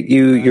state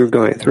you're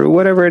going through.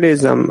 Whatever it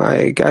is,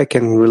 I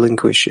can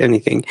relinquish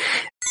anything.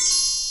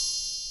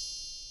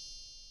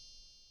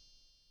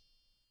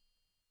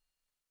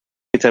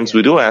 Times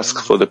we do ask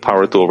for the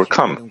power to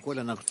overcome.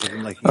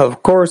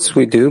 Of course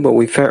we do, but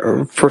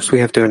first we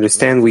have to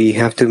understand we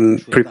have to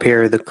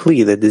prepare the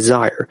kli, the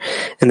desire.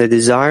 And the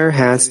desire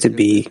has to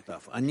be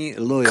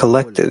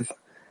collective,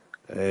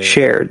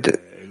 shared.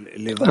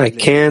 I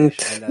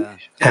can't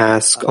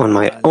ask on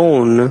my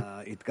own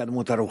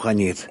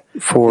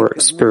for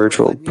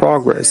spiritual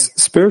progress.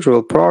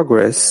 Spiritual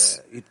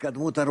progress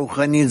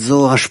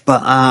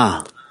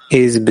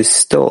is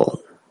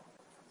bestowal.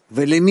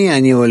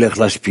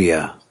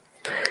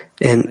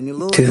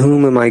 And to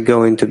whom am I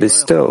going to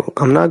bestow?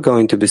 I'm not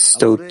going to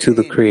bestow to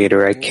the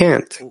Creator. I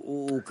can't.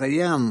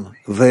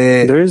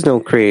 There is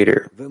no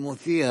Creator.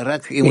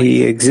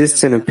 He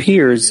exists and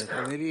appears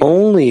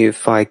only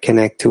if I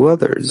connect to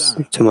others,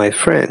 to my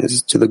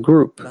friends, to the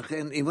group. So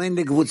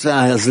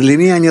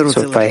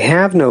if I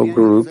have no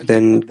group,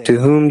 then to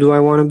whom do I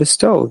want to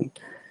bestow?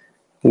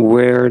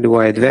 Where do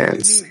I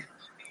advance?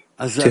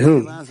 To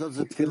whom?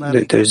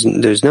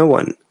 There's no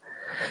one.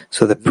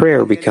 So the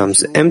prayer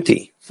becomes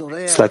empty.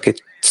 It's like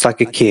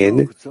a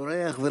kid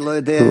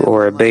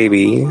or a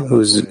baby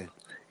who's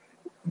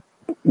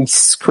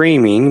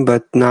screaming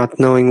but not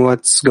knowing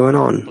what's going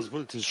on.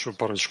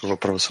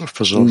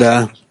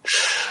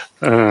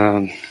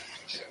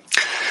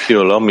 Few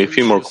you allow me a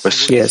few more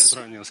questions. Yes.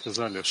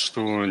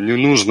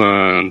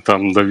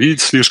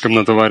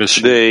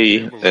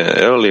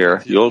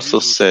 Earlier, you also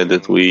said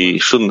that we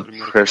shouldn't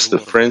press the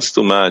friends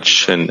too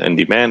much and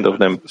demand of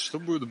them.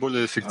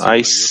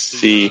 I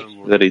see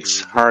that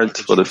it's hard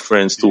for the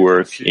friends to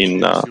work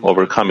in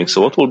overcoming.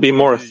 So what will be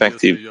more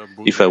effective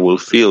if I will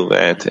feel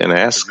that and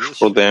ask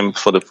for them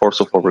for the force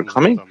of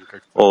overcoming?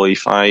 Or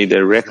if I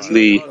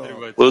directly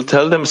will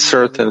tell them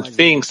certain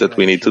things that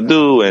we need to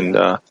do and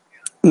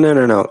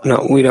No.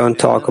 We don't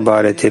talk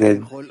about it in a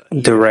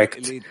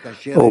direct,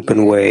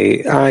 open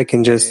way. I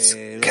can just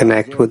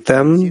connect with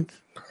them,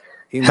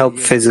 help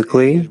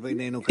physically,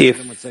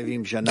 if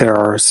there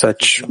are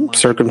such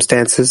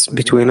circumstances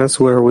between us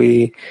where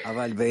we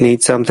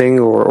need something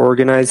or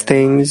organize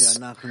things.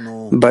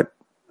 But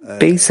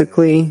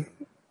basically,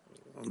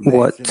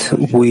 what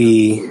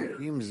we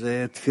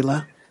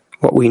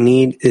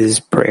need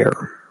is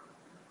prayer.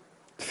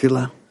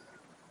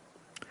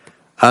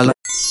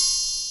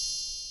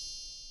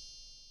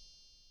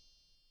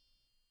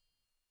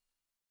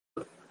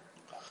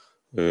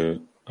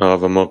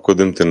 Rav,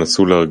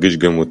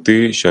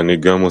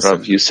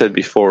 you said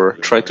before,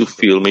 try to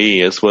feel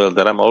me as well,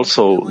 that I'm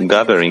also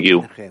gathering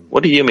you.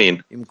 What do you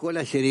mean?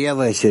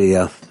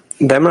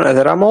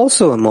 That I'm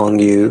also among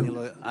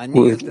you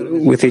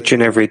with each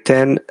and every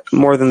 10.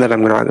 More than that,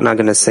 I'm not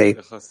going to say.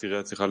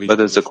 But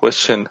there's a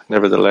question,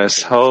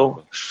 nevertheless,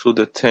 how should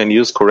the 10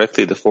 use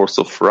correctly the force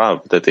of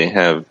Rav that they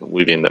have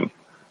within them?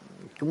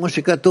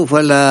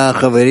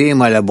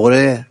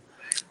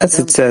 As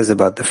it says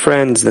about the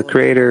friends, the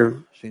Creator,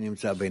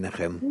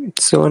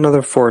 so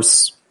another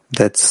force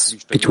that's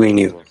between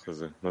you.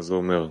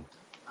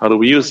 How do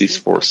we use this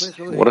force?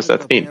 What does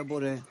that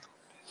mean?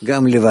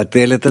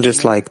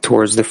 Just like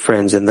towards the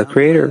friends and the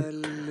Creator,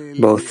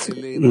 both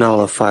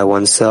nullify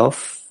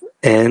oneself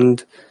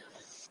and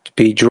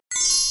be drawn.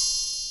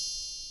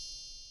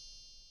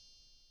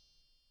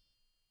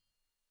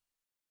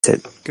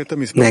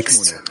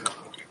 Next.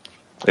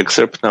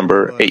 Excerpt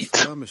number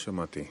 8.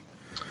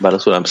 Baal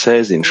HaSulam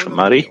says in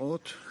Shamari,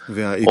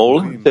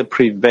 all the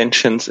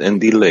preventions and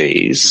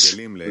delays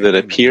that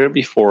appear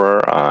before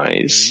our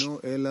eyes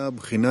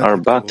are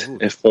but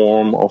a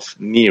form of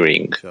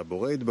nearing.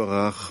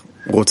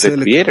 The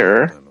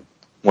Creator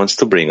wants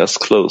to bring us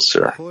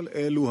closer,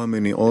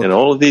 and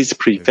all these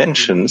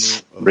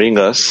preventions bring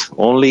us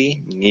only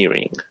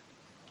nearing.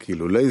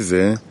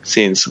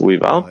 Since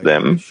without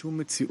them,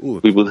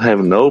 we would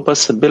have no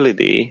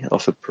possibility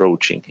of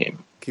approaching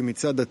Him.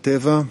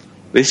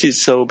 This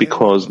is so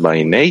because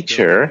by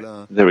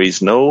nature there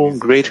is no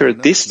greater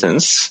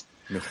distance,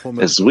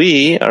 as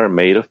we are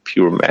made of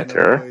pure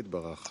matter,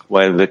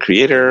 while the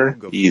Creator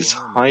is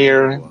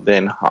higher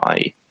than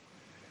high.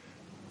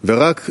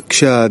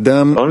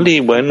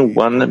 Only when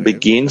one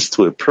begins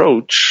to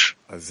approach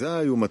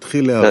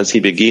does he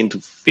begin to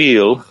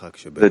feel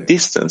the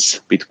distance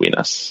between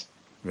us.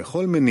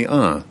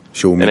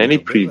 And any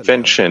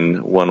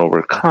prevention one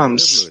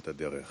overcomes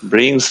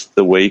brings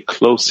the way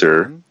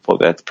closer for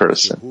that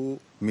person.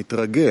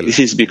 This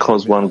is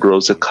because one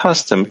grows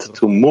accustomed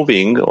to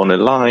moving on a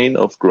line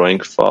of growing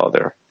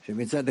farther.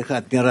 Yes,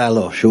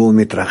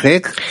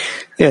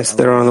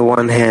 there on the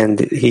one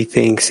hand, he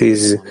thinks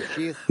he's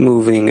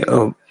moving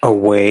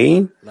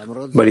away,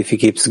 but if he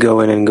keeps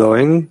going and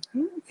going,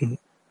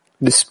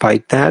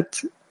 despite that,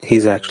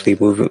 he's actually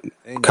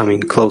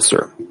coming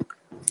closer.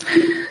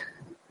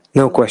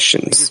 No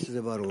questions.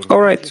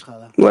 All right,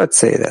 let's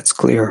say that's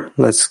clear.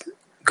 Let's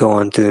go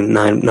on to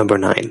number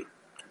 9.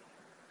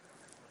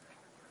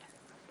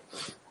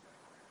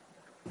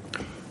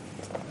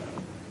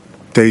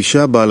 Baal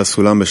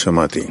HaSulam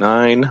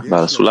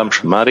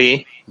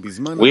Shamari.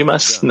 We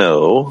must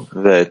know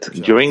that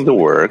during the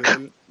work,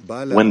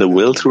 when the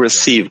will to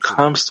receive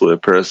comes to a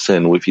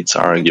person with its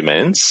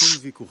arguments,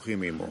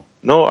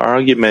 no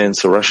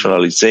arguments or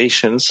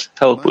rationalizations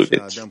help with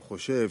it.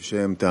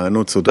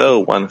 Though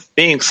one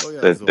thinks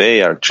that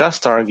they are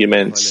just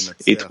arguments,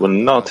 it will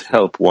not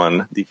help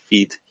one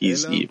defeat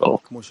his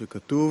evil.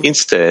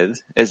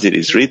 Instead, as it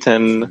is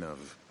written,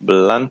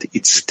 blunt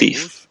its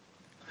teeth.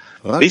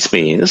 This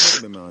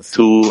means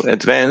to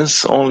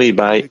advance only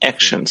by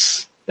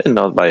actions and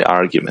not by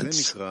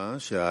arguments.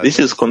 This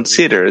is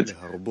considered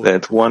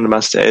that one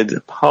must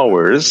add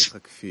powers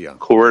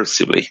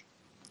coercively.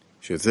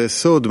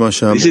 This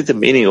is the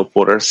meaning of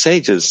what our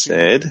sages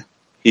said.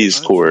 He is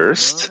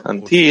coerced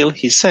until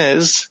he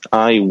says,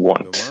 I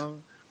want.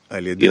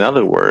 In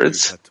other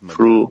words,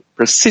 through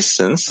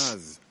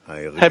persistence,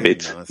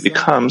 habit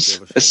becomes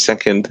a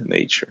second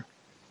nature.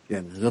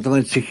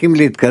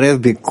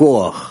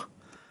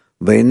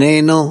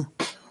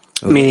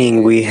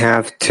 Meaning we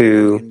have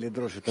to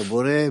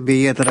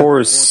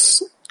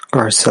force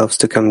ourselves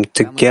to come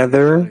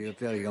together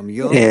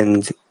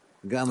and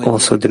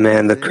also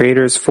demand the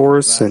Creator's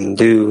force and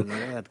do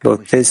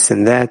both this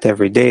and that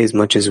every day as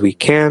much as we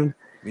can,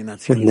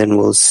 and then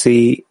we'll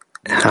see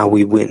how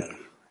we win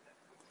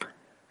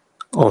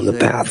on the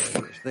path.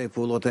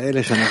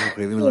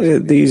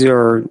 These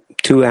are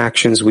 2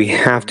 actions we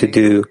have to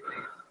do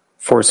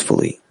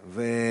forcefully.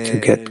 to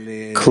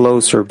get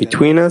closer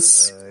between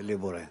us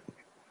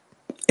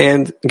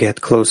and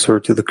get closer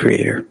to the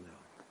Creator.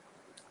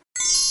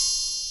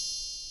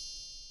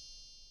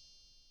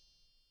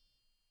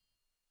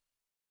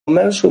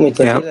 Yeah.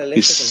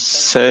 He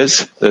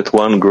says that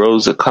one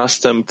grows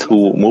accustomed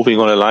to moving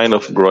on a line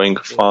of growing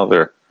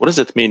farther. What does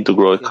it mean to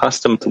grow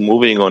accustomed to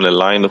moving on a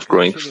line of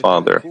growing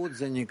farther?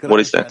 What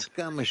is that?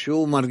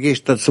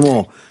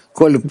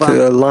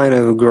 The line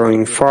of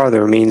growing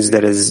farther means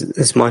that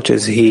as much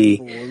as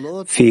he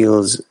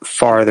feels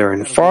farther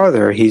and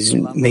farther, he's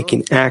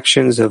making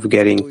actions of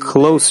getting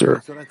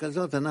closer.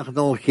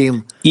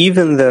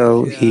 Even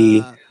though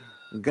he's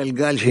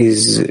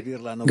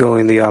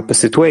going the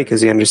opposite way, because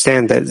he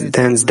understands that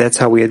then that's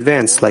how we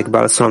advance. Like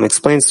Baal Shalom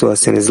explains to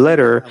us in his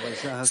letter,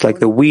 it's like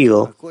the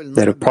wheel,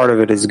 that a part of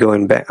it is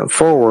going back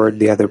forward,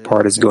 the other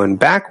part is going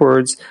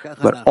backwards,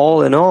 but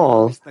all in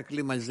all,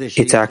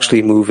 it's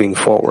actually moving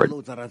forward.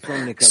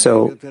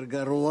 So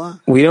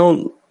we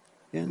don't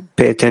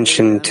pay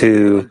attention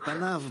to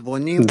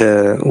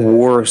the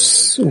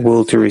worse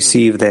will to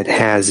receive that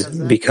has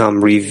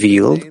become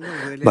revealed,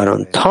 but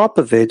on top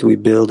of it, we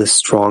build a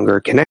stronger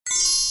connection.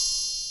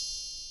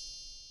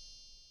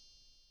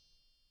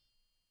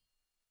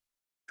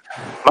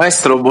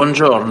 Maestro,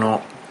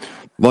 buongiorno.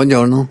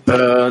 Buongiorno.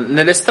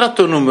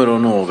 Nell'estratto numero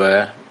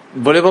 9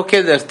 volevo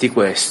chiederti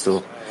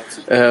questo.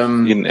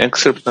 In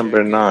excerpt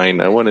number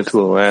 9, I wanted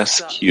to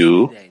ask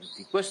you,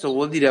 questo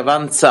vuol dire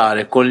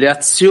avanzare con le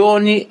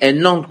azioni e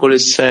non con le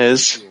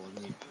says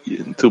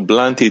to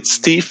blunt its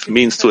teeth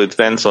means to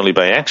advance only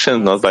by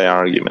action, not by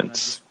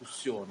arguments.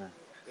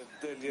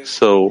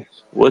 So,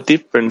 what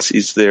difference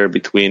is there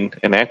between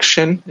an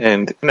action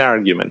and an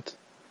argument?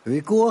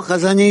 An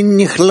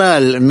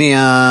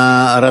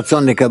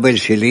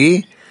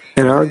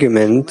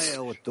argument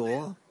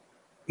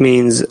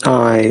means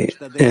I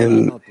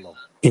am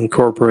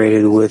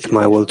incorporated with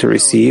my will to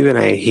receive, and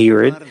I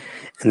hear it,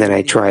 and then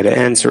I try to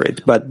answer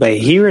it. But by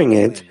hearing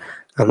it,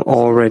 I'm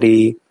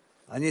already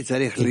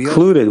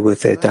included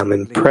with it. I'm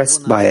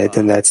impressed by it,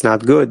 and that's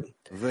not good.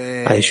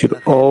 I should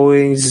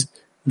always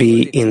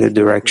be in the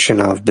direction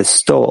of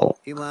bestowal.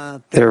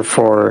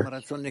 Therefore,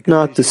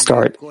 not to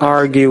start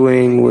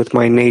arguing with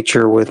my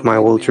nature, with my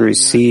will to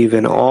receive,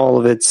 and all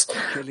of its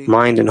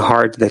mind and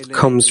heart that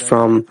comes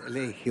from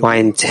my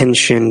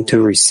intention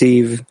to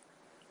receive,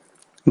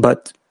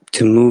 but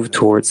to move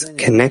towards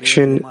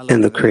connection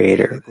and the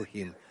Creator.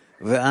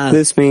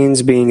 This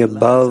means being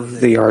above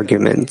the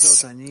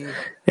arguments.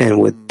 And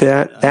with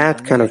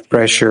that kind of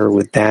pressure,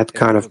 with that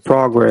kind of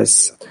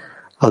progress,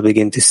 I'll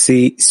begin to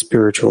see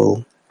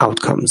spiritual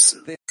outcomes.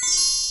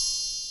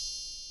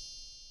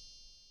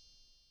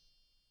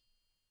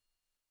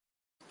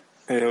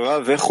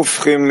 Rav,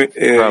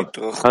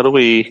 how do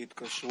we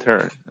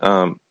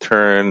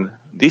turn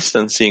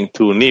distancing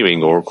to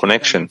nearing or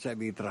connection?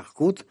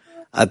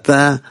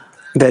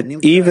 That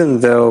even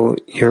though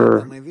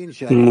you're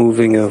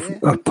moving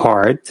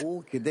apart,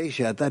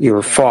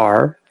 you're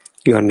far,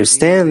 you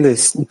understand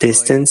this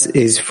distance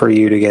is for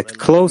you to get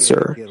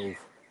closer.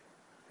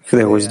 If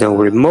there was no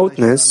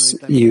remoteness,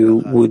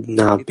 you would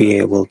not be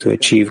able to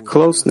achieve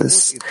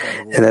closeness.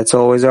 And that's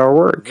always our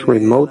work,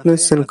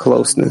 remoteness and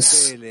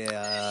closeness.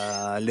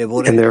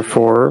 And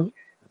therefore,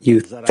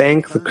 you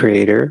thank the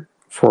Creator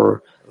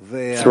for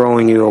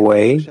throwing you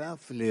away,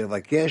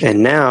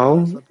 and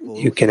now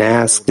you can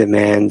ask,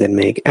 demand, and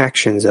make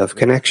actions of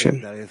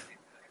connection.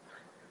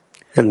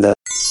 And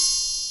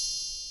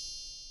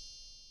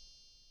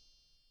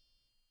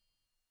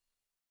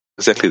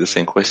exactly the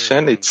same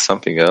question, it's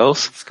something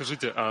else.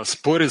 Скажите, а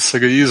спорить с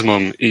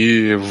эгоизмом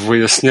и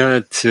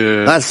выяснять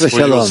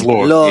свое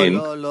зло?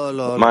 In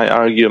my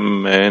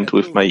argument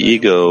with my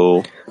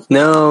ego.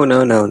 No.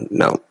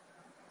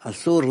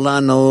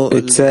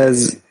 It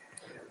says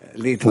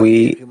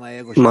we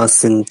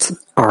mustn't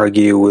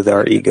argue with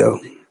our ego.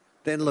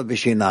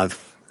 It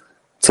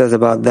says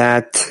about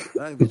that,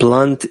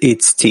 blunt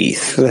its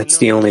teeth. That's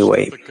the only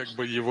way. So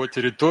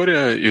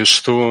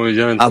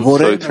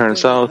it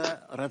turns out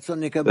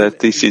that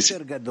this is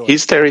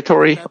his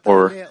territory,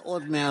 or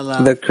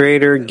the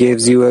Creator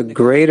gives you a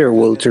greater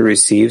will to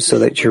receive so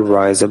that you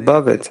rise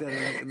above it,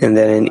 and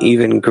then an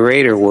even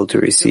greater will to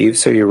receive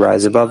so you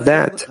rise above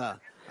that.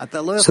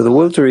 So the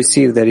will to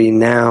receive that He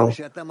now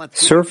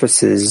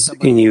surfaces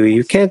in you,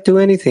 you can't do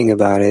anything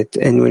about it,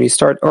 and when you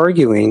start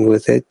arguing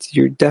with it,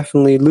 you're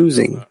definitely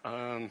losing.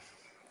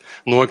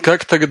 Ну а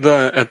как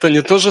тогда? Это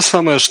не то же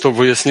самое, что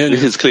выяснение.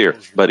 This is clear,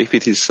 but if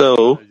it is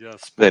so,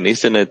 then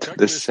isn't it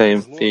the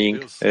same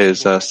thing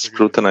as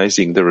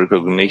scrutinizing the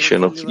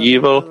recognition of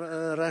evil?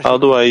 How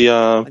do I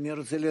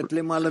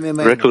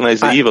recognize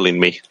the evil in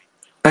me?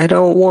 I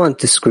don't want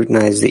to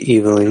scrutinize the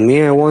evil in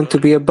me, I want to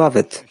be above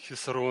it.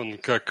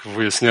 Как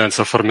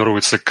выясняется,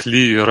 формируется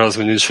кли,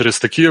 разве не через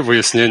такие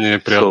выяснения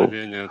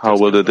преодоления? So, how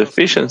will the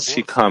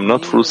deficiency come?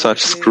 Not through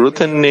such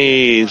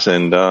scrutinies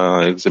and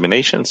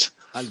examinations?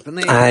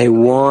 I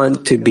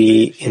want to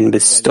be in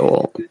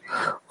bestowal,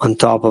 on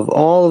top of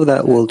all of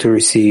that will to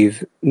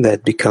receive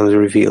that becomes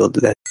revealed.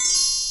 That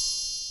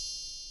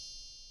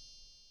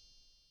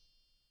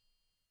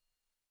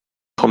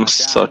from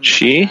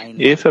Sochi,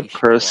 if a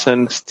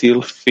person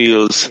still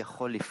feels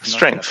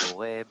strength,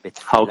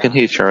 how can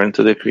he turn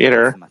to the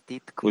Creator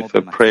with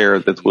a prayer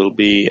that will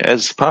be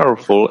as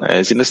powerful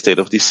as in a state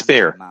of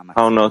despair?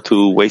 How not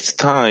to waste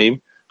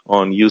time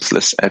on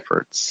useless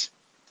efforts?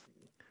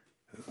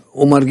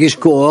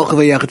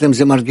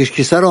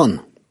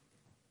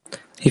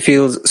 He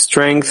feels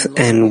strength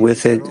and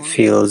with it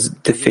feels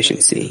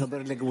deficiency.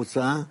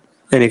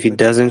 And if he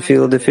doesn't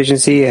feel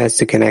deficiency, he has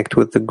to connect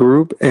with the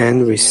group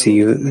and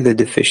receive the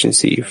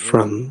deficiency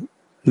from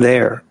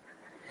there.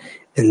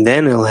 And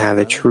then he'll have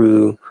a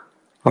true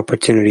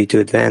opportunity to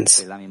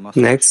advance.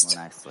 Next.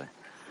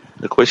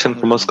 The question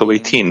from Moscow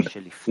 18.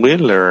 We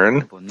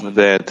learn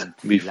that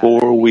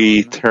before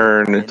we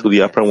turn to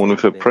the upper one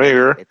with a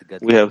prayer,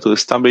 we have to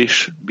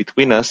establish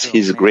between us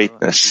His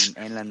greatness.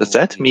 Does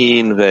that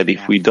mean that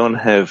if we don't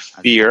have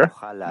fear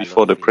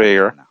before the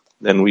prayer,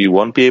 then we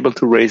won't be able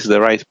to raise the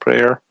right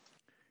prayer?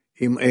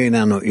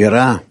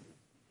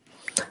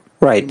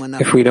 Right.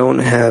 If we don't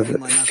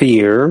have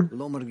fear,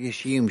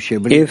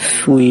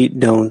 if we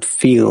don't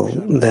feel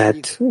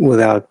that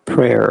without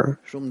prayer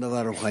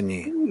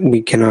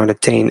we cannot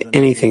attain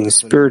anything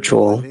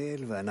spiritual,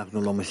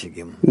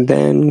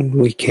 then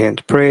we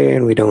can't pray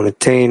and we don't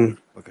attain.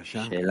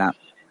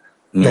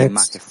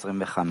 Next.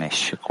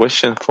 A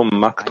question from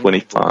Mach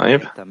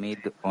 25.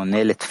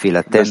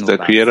 Does the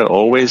Creator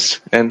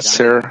always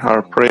answer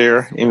our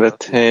prayer in the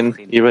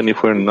 10, even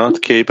if we're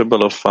not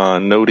capable of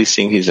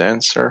noticing His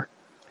answer?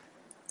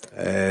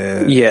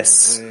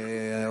 Yes.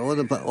 And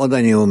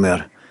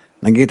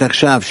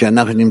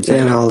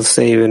I'll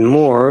say even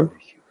more,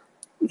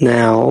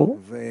 now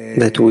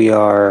that we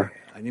are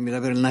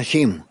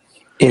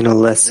in a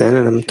lesson,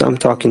 and I'm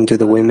talking to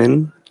the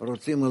women, and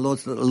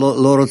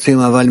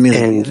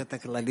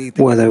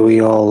whether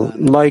we all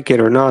like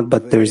it or not,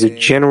 but there's a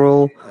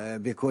general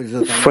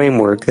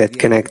framework that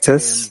connects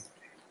us.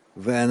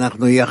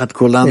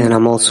 And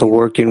I'm also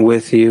working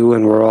with you,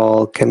 and we're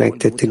all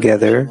connected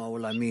together,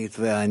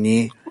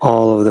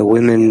 all of the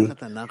women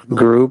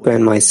group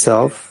and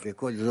myself.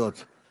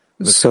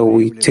 So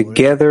we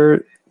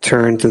together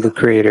turn to the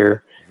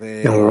Creator,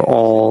 and we're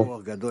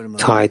all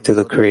tied to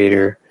the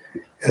Creator.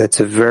 That's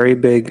a very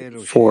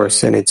big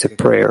force, and it's a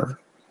prayer.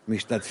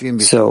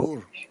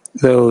 So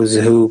those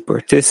who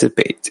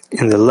participate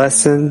in the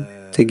lesson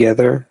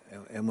together,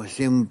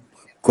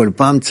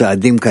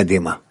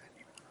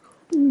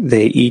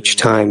 they each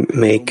time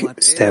make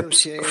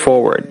steps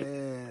forward,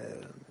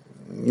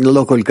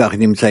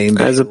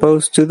 as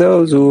opposed to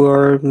those who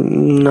are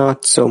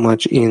not so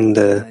much in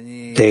the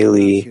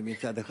daily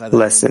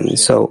lesson.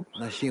 So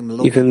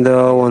even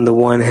though on the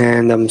one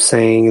hand I'm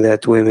saying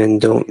that women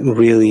don't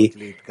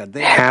really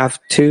have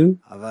to,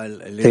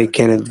 they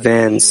can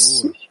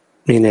advance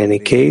in any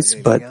case,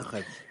 but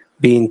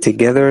being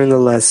together in the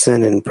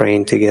lesson and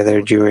praying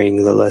together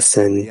during the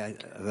lesson,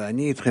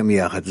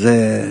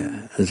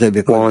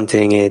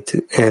 wanting it,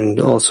 and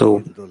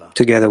also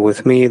together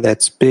with me,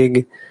 that's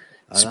big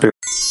spirit.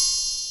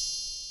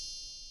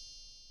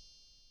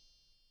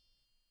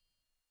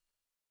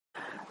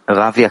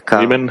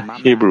 Women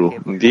Hebrew,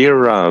 dear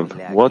Rav,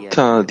 what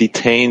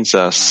detains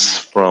us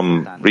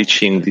from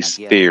reaching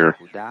despair?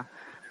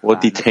 What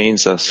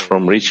detains us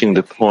from reaching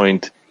the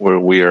point where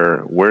we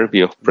are worthy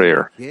of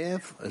prayer?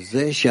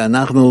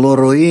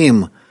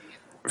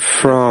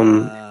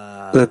 From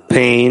the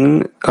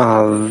pain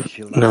of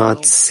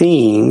not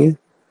seeing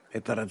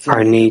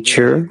our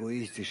nature,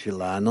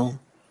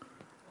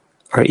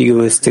 our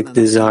egoistic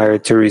desire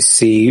to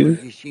receive,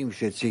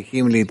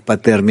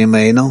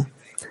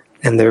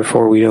 and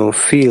therefore we don't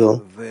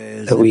feel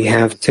that we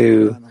have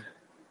to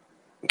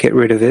get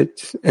rid of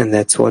it, and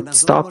that's what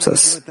stops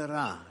us.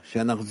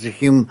 We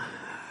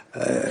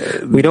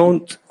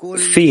don't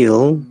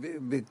feel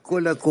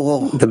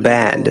the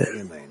bad,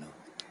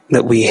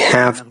 that we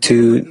have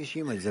to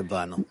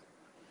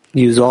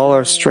use all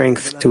our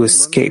strength to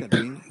escape.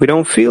 We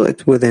don't feel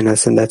it within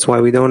us, and that's why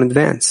we don't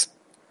advance.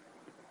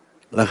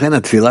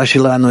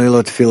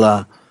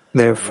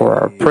 Therefore,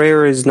 our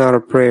prayer is not a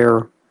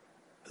prayer.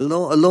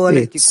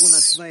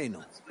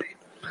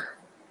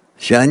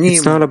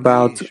 It's not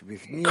about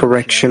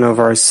correction of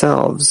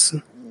ourselves,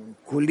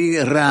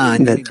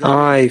 that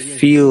I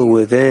feel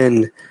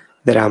within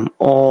that I'm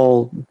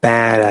all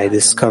bad. I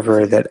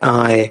discover that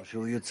I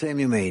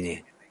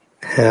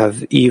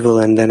have evil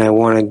and then I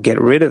want to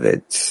get rid of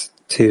it,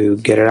 to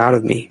get it out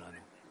of me.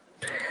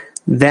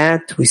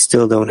 That we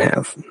still don't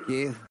have.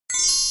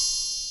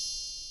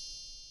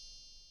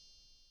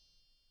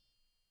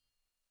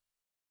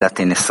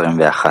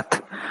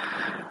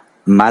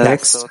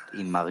 Next.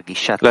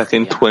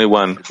 Latin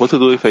 21. What to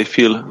do if I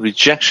feel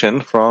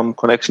rejection from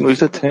connection with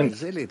the 10?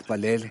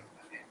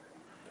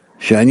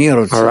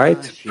 All right,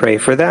 pray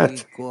for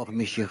that.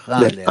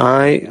 That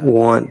I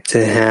want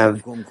to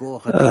have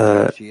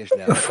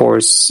a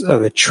force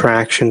of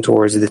attraction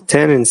towards the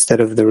 10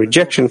 instead of the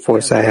rejection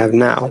force I have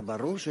now.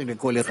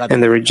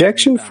 And the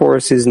rejection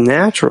force is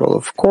natural,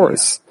 of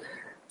course.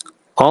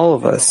 All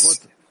of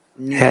us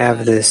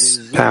have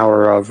this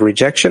power of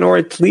rejection, or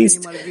at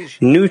least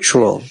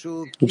neutral,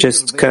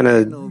 just kind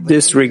of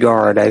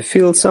disregard. I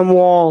feel some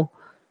wall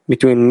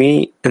between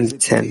me and the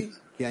 10.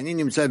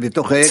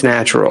 It's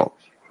natural,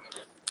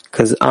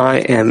 because I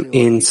am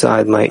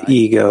inside my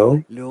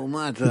ego.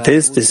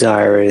 This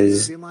desire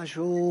is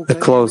the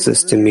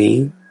closest to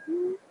me,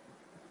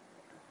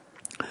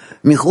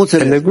 and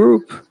the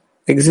group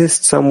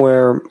exists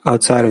somewhere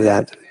outside of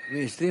that.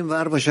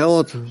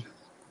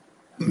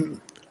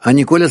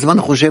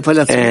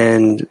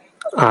 And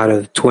out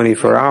of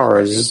 24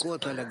 hours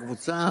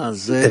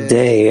a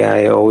day,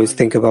 I always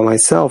think about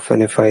myself.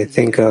 And if I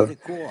think of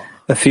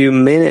a few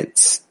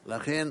minutes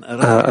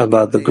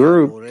about the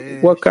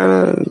group, what kind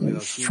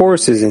of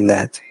force is in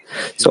that?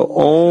 So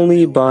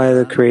only by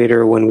the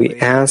Creator, when we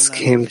ask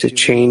Him to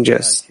change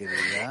us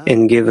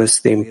and give us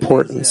the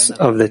importance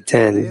of the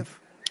 10,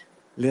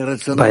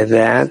 by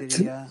that,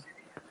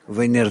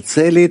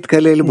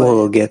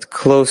 we'll get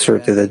closer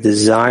to the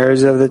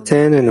desires of the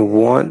 10 and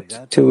want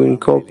to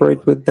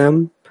incorporate with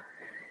them,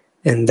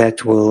 and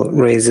that will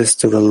raise us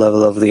to the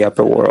level of the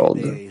upper world.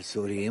 You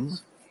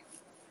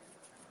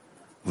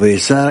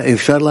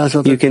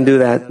can do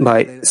that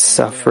by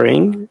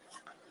suffering,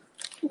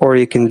 or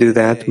you can do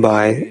that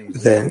by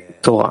the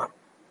Torah.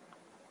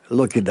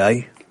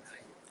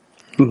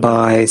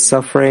 By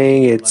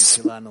suffering, it's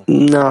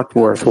not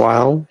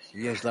worthwhile.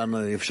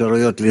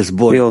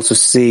 We also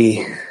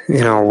see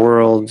in our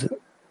world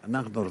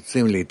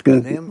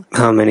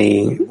how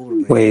many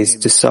ways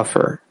to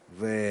suffer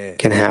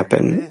can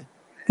happen.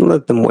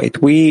 Let them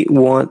wait. We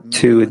want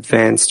to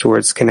advance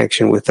towards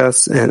connection with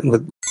us and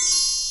with.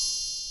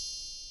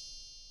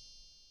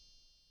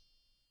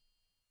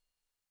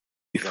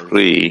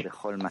 Free.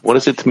 What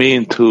does it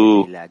mean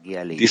to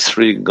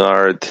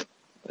disregard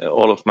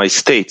all of my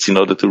states in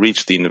order to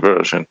reach the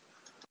inversion?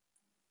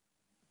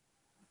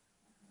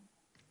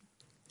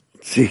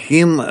 We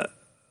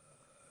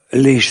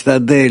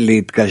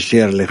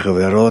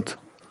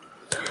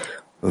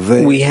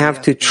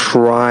have to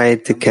try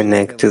to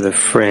connect to the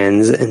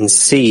friends and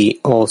see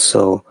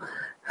also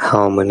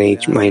how my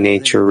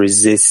nature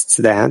resists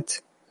that,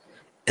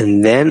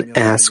 and then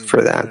ask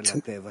for that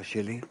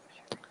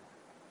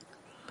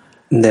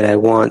I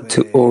want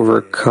to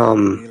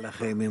overcome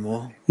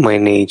my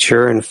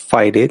nature and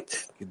fight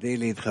it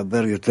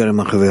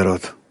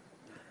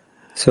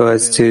so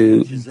as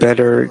to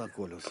better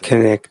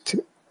connect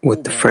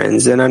with the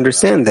friends and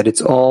understand that it's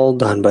all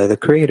done by the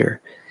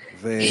Creator.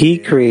 He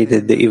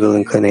created the evil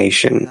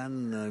inclination,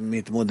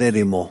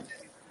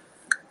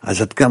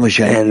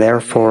 and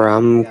therefore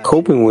I'm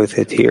coping with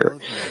it here.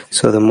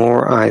 So the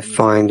more I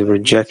find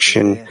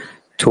rejection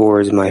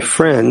towards my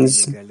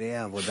friends,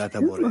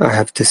 I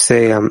have to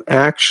say I'm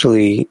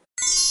actually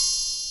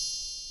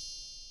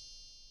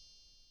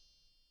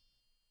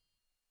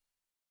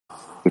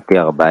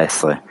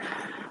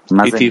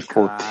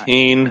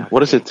ET14, what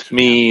does it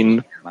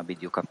mean?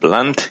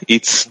 Blunt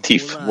its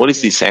teeth. What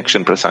is this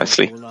action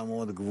precisely?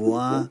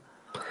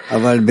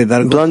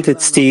 Blunt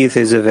its teeth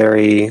is a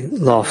very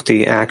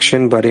lofty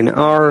action, but in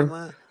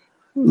our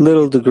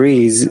little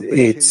degrees,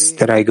 it's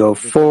that I go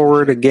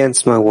forward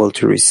against my will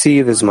to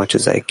receive as much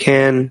as I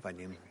can,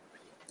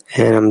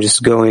 and I'm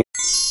just going.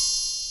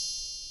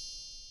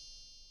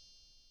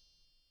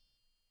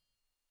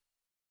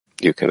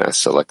 You can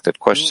ask selected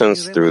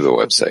questions through the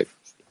website.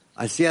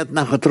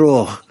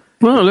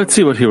 Well, let's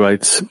see what he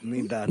writes.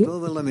 Giving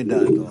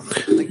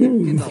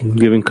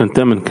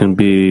contentment can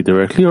be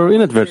directly or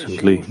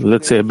inadvertently.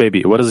 Let's say a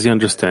baby. What does he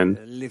understand?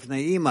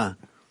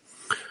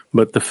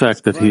 But the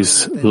fact that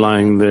he's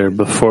lying there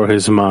before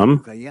his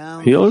mom,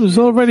 he was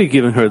already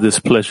giving her this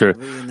pleasure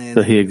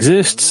that he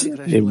exists,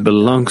 it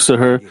belongs to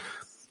her,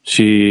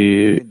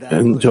 she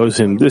enjoys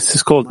him. This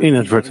is called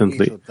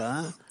inadvertently.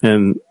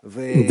 And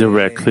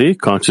directly,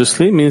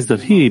 consciously, means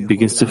that he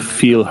begins to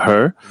feel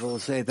her,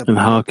 and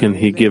how can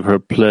he give her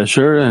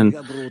pleasure? And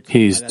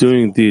he's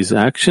doing these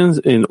actions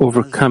in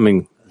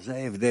overcoming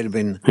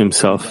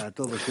himself.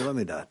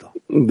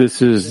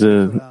 This is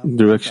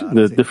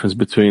the difference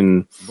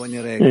between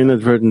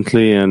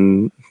inadvertently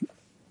and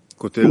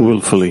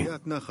willfully.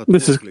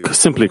 This is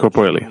simply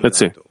corporeally. Let's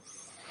see.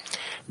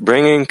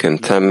 Bringing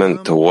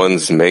contentment to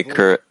one's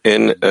maker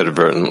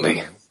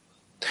inadvertently.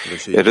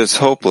 It is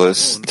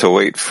hopeless to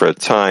wait for a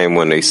time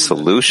when a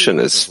solution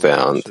is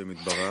found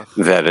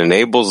that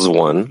enables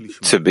one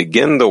to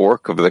begin the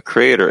work of the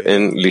Creator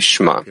in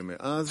Lishma,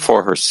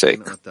 for her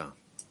sake.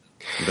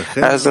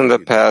 As in the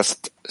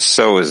past,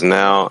 so is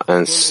now,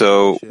 and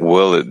so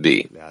will it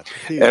be.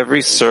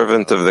 Every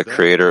servant of the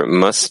Creator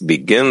must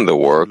begin the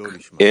work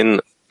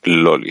in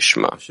Lo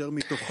Lishma,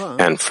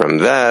 and from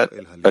that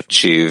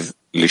achieve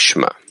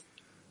Lishma.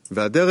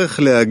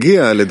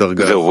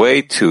 The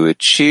way to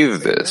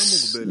achieve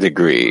this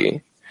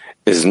degree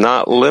is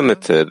not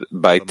limited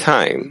by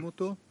time,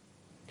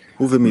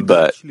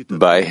 but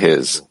by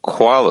his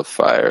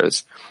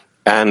qualifiers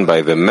and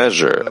by the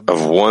measure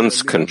of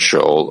one's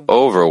control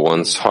over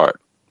one's heart.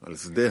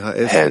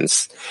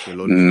 Hence,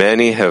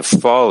 many have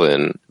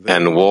fallen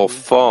and will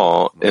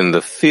fall in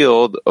the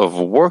field of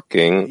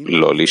working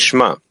lo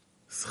lishma,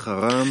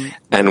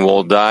 and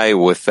will die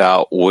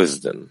without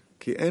wisdom.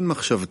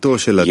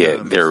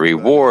 Yet their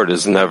reward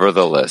is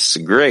nevertheless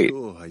great,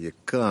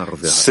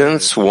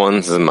 since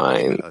one's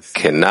mind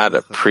cannot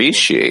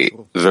appreciate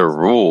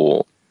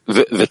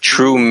the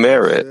true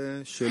merit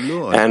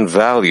and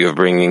value of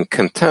bringing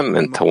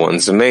contentment to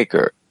one's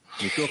maker.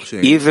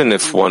 Even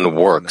if one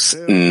works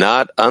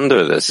not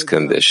under this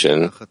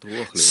condition,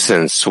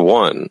 since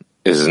one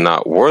is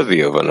not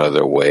worthy of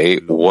another way,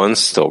 one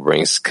still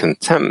brings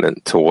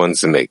contentment to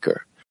one's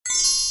maker.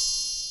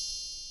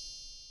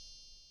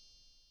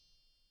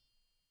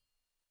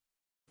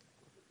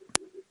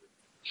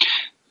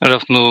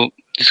 Раф,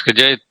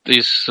 исходя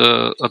из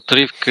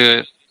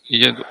отрывка,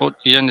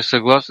 я не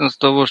согласен с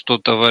того, что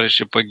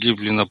товарищи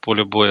погибли на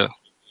поле боя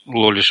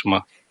ло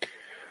лишма.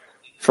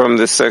 From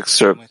this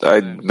excerpt, I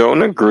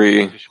don't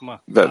agree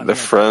that the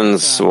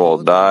friends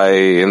will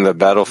die in the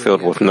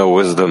battlefield with no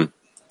wisdom.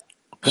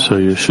 So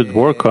you should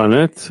work on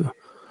it.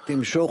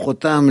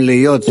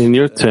 In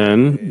your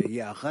 10,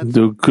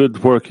 do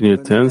good work in your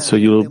 10, so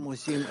you'll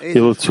be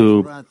able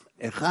to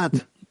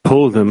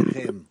pull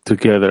them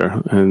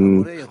together.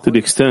 And to the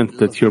extent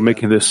that you're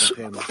making this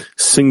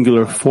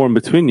singular form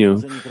between you,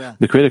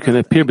 the Creator can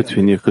appear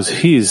between you because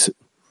He's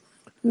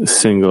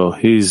single,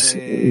 He's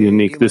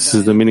unique. This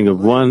is the meaning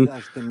of one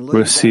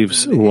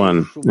receives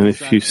one. And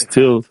if you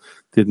still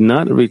did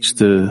not reach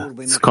the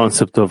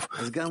concept of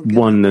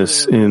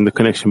oneness in the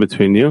connection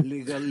between you,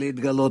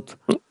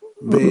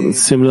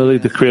 similarly,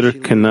 the Creator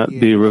cannot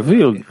be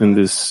revealed in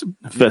this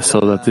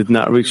vessel that did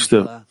not reach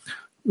the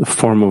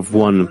form of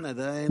one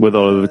with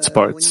all of its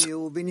parts.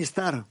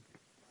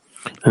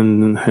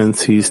 And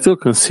hence He is still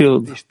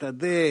concealed.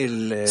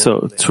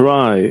 So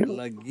try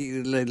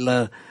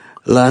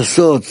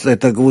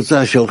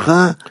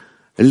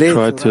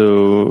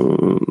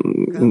to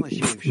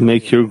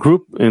make your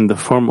group in the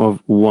form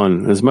of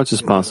one as much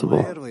as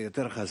possible.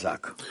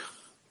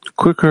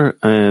 Quicker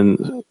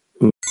and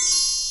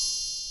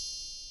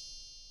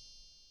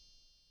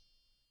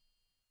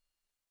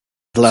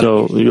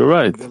so you're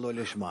right.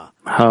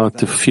 How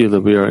to feel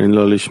that we are in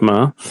lo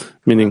lishma,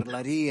 meaning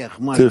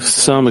to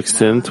some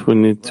extent we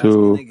need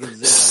to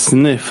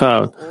sniff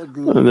out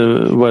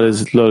what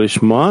is lo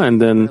lishma and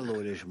then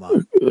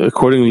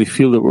accordingly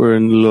feel that we're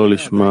in lo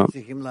lishma.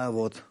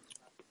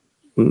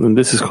 And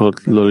this is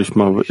called lo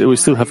lishma, but we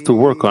still have to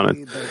work on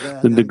it.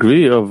 The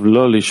degree of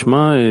lo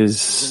lishma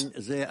is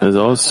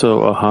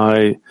also a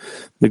high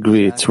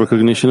degree. It's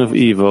recognition of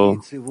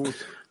evil.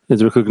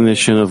 It's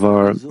recognition of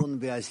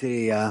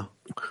the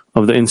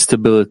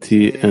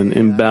instability and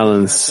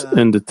imbalance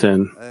in the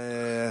 10.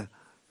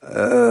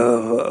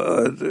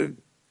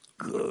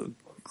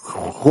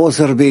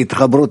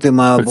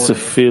 It's a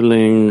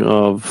feeling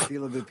of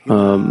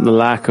the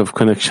lack of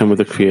connection with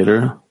the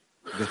Creator,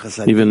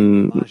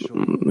 even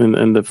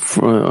on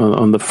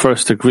the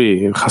first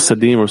degree, in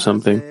Chasadim or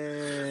something.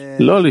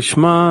 Lo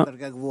lishma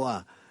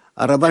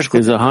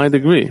is a high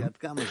degree.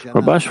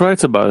 Rabash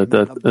writes about it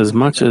that as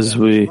much as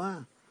we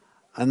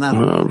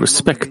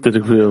respect the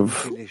degree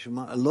of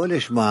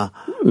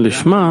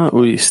lishma,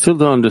 we still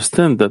don't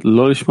understand that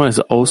lo lishma is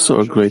also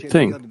a great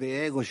thing.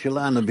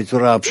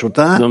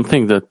 Don't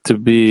think that to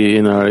be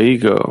in our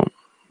ego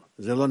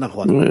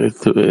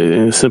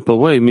in a simple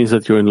way means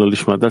that you're in lo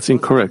lishma. That's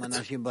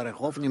incorrect.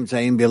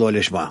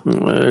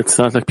 It's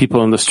not like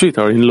people on the street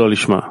are in lo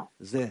lishma.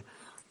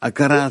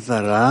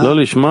 Lo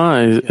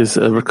lishma is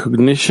a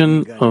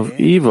recognition of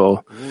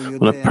evil.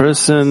 When a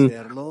person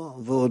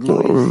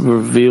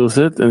reveals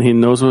it and he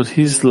knows what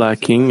he's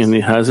lacking and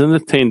he hasn't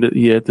attained it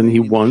yet and he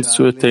wants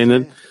to attain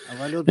it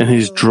and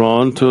he's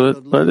drawn to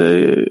it, but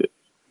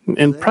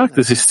in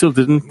practice he still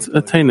didn't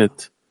attain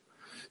it.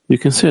 You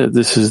can say that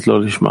this is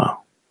lo lishma.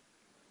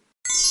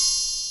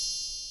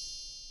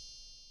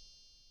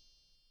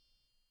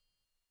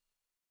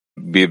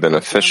 Be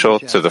beneficial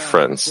to the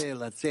friends.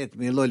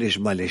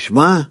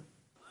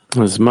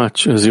 As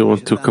much as you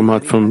want to come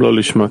out from lo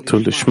lishma to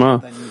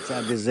lishma,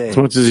 as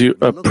much as you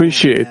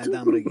appreciate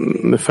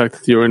the fact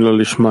that you're in lo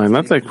lishma,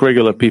 not like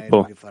regular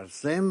people,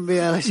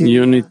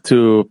 you need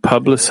to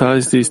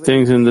publicize these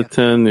things in the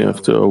 10. You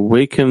have to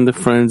awaken the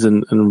friends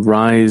and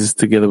rise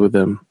together with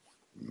them.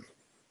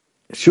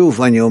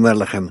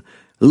 Again,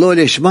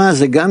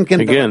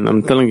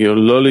 I'm telling you,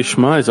 lo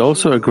lishma is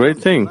also a great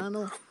thing.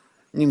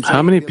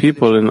 How many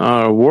people in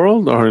our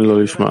world are in lo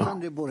lishma?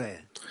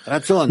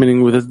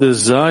 Meaning with a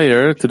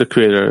desire to the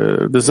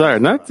Creator, desire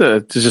not to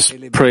just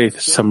pray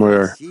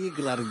somewhere,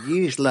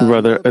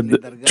 rather a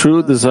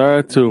true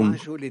desire to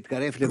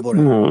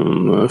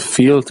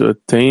feel, to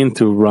attain,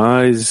 to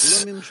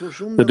rise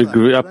the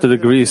degree up the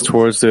degrees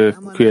towards the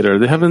Creator.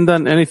 They haven't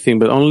done anything,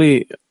 but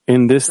only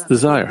in this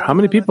desire. How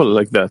many people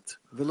like that?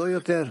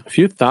 A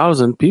few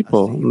thousand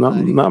people,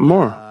 not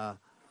more.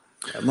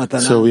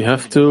 So we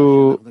have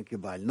to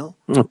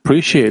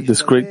appreciate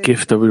this great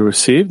gift that we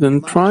received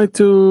and try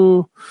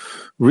to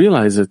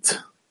realize it.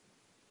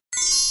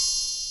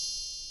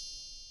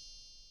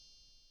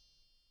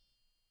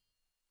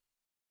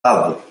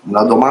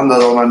 Una domanda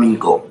da un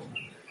amico.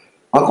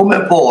 Ma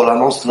come può la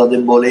nostra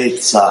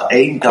debolezza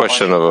e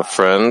incapacità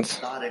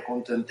dare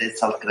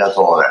contentezza al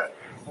Creatore?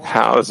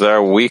 How is our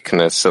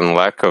weakness and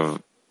lack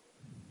of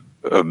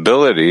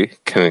ability,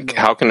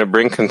 how can it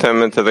bring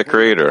contentment to the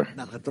Creator?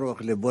 No,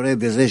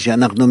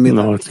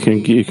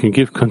 you can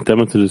give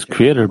contentment to this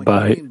Creator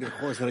by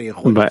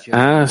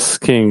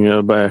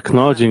asking, by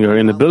acknowledging our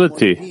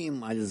inability.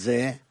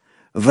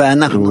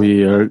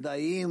 We are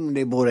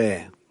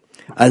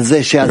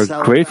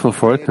grateful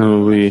for it,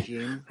 and we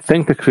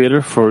thank the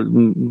Creator for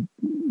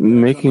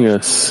making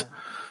us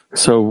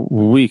so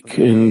weak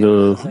in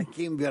the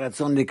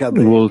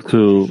will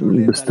to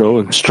bestow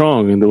and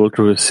strong in the will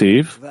to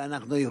receive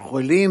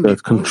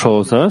that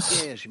controls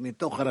us,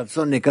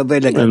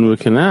 and we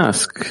can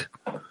ask,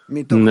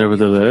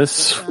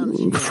 nevertheless,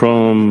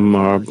 from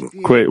our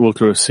great will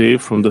to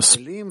receive, from the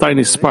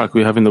tiny spark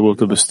we have in the will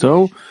to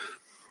bestow,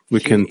 we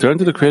can turn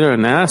to the Creator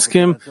and ask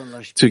Him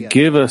to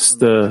give us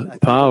the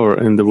power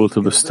in the will to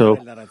bestow,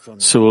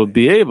 so we'll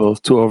be able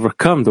to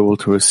overcome the will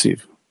to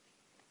receive.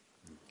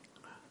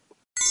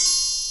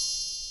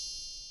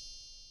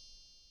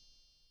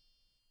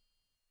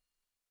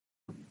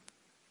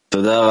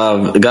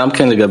 Thank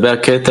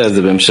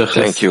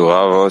you,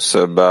 Ravos,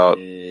 about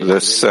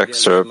this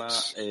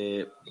excerpt.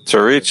 To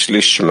reach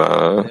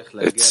Lishma,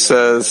 it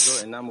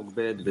says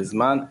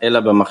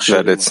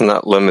that it's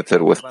not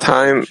limited with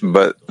time,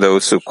 but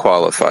those who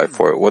qualify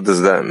for it. What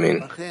does that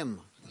mean?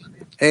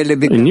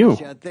 In you.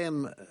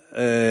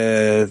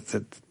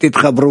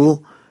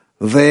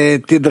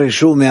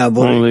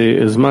 Only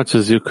as much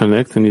as you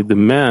connect and you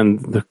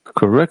demand the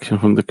correction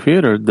from the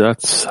Creator,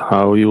 that's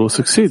how you will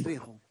succeed.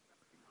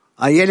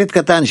 A little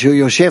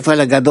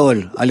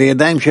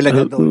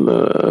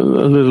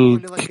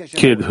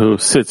kid who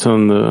sits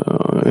on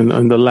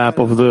in the lap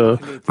of the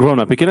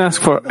grown-up, he can ask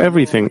for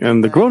everything,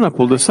 and the grown-up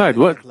will decide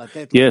what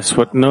yes,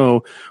 what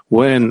no,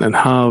 when, and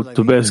how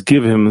to best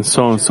give him, and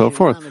so on and so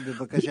forth.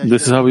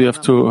 This is how we have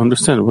to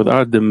understand. With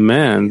our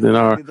demand and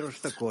our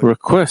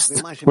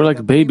request, we're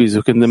like babies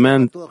who can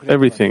demand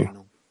everything,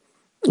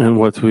 and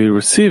what we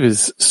receive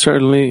is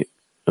certainly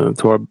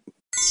to our.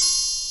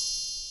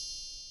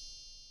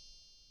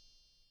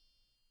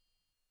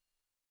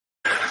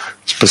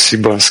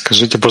 Спасибо.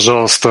 Скажите,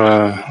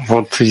 пожалуйста,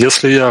 вот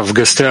если я в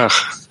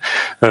гостях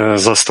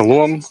за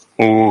столом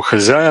у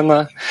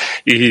хозяина,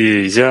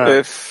 и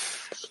я...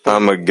 If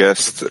I'm a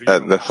guest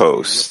at the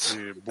host,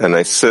 and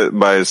I sit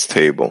by his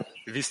table,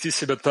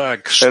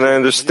 and I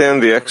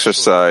understand the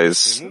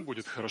exercise,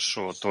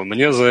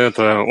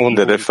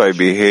 that if I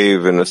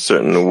behave in a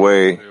certain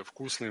way,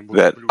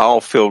 that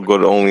I'll feel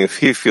good only if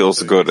he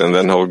feels good, and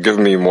then he'll give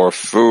me more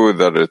food,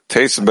 that it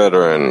tastes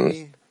better,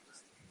 and...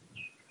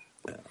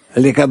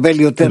 The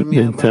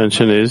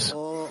intention is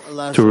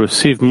to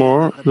receive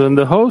more than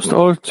the host,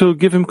 or to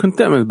give him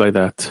contentment by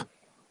that.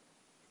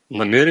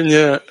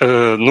 Намерение,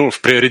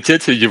 в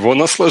приоритете его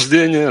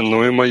наслаждение,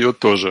 но и мое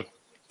тоже.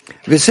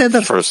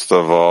 First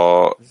of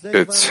all,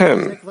 it's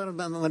him.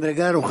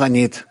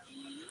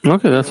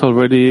 Okay, that's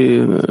already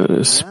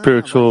a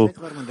spiritual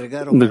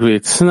degree.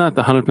 It's not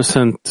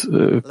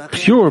 100%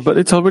 pure, but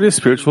it's already a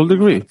spiritual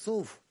degree.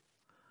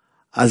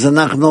 That's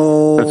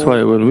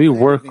why when we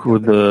work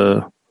with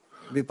the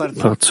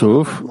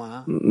Partzuf,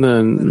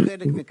 then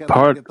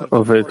part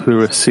of it we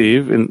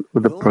receive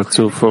with the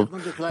Partzuf of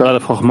the light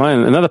of Chochmah,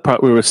 and another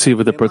part we receive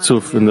with the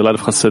Partzuf in the light of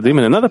Chasadim,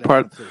 and another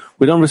part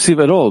we don't receive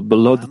at all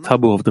below the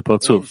tabu of the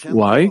Partzuf.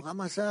 Why?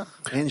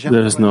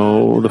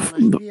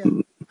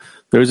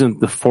 There isn't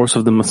the force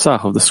of the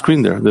masach, of the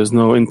screen there. There's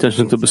no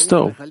intention to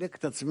bestow.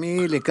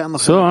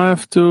 So I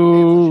have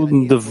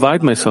to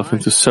divide myself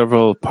into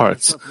several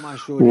parts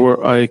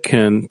where I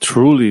can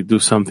truly do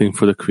something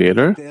for the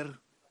Creator,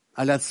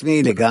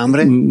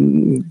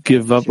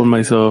 give up on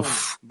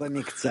myself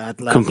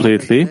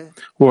completely,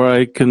 where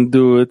I can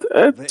do it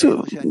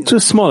to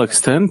a small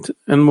extent,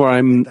 and where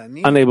I'm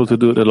unable to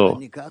do it at all.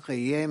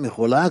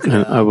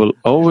 And I will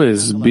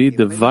always be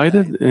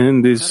divided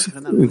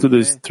into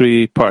these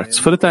three parts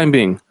for the time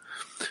being.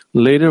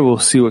 Later we'll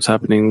see what's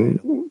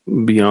happening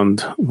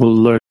beyond. We'll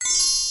learn.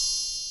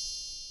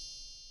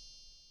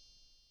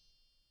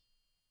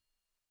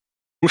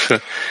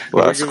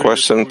 Last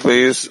question,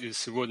 please.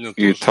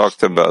 You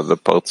talked about the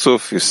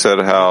Partzuf. You said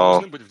how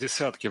that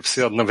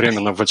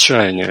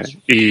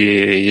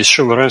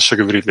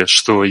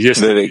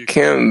it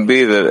can't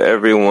be that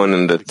everyone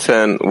in the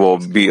 10 will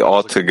be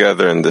all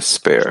together in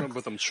despair.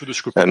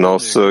 And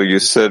also you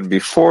said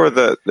before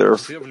that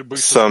there's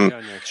some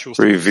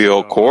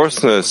revealed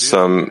coarseness,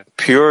 some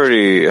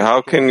purity.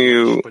 How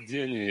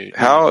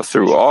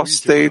through all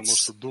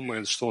states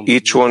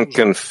each one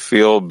can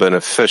feel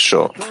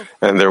beneficial,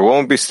 and there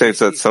won't be states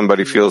that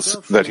somebody feels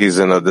that he's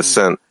in a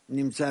descent.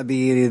 It's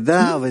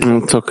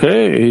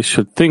okay. He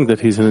should think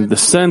that he's in a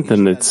descent,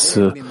 and it's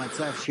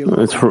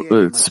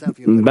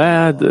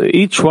bad.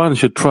 Each one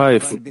should try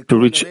to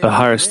reach a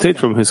higher state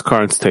from his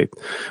current state.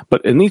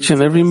 But in each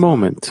and every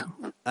moment,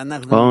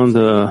 on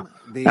the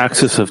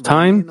axis of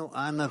time,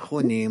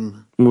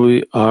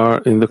 we are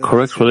in the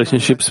correct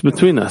relationships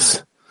between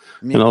us.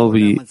 And all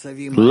we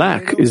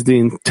lack is the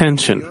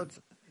intention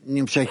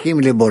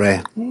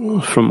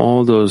from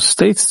all those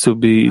states to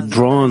be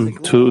drawn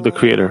to the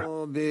Creator.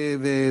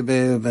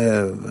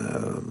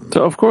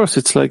 So of course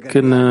it's like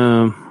on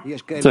a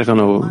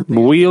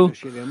wheel.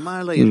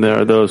 There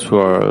are those who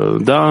are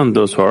down,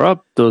 those who are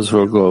up, those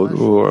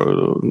who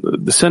are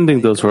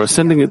descending, those who are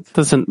ascending. It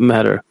doesn't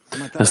matter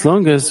as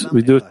long as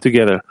we do it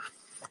together.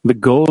 The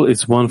goal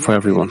is one for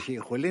everyone.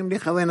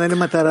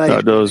 There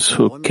are those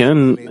who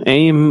can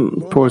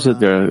aim towards it.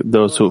 There are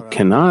those who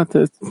cannot.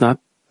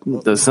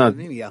 That's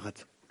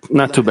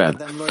not too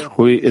bad.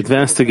 We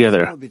advance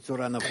together.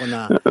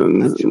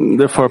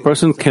 Therefore, a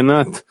person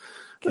cannot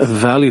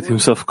evaluate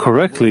himself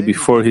correctly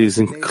before he is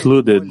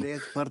included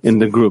in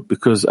the group,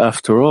 because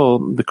after all,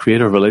 the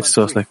Creator relates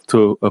to us like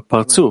to a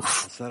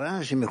parzuf,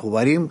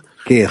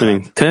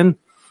 meaning 10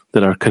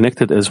 that are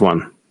connected as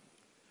one.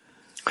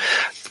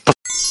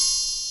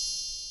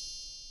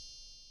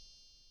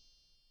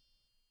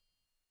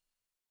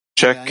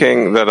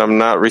 Checking that I'm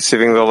not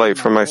receiving the light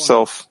for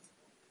myself.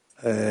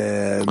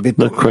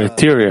 The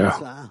criteria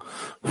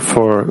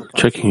for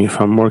checking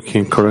if I'm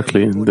working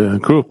correctly in the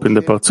group, in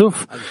the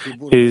parzuf,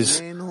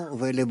 is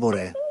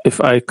if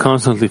I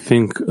constantly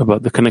think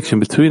about the connection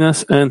between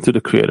us and to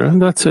the Creator,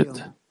 and that's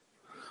it.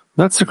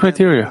 That's the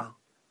criteria.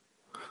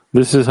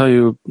 This is how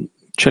you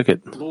check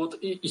it.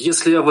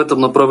 Если я в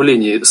этом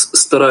направлении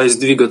стараюсь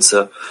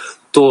двигаться,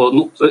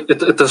 то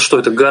это что?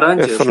 Это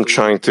гарантия? If I'm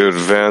trying to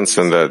advance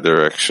in that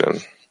direction,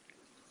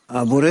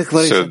 so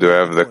do I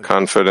have the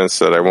confidence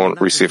that I won't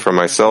receive from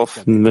myself?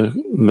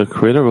 The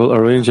Creator will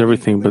arrange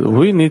everything, but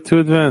we need to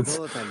advance.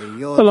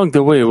 Along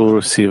the way, we'll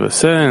receive a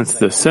sense,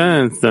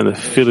 then a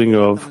feeling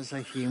of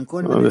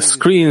the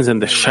screens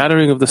and the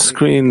shattering of the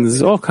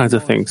screens, all kinds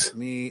of things.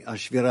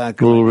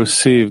 We'll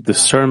receive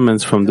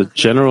discernments from the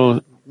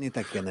general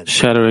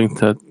shattering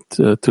that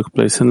took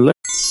place in life.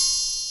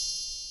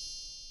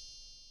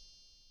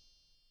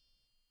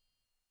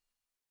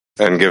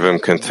 And give him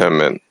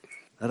contentment.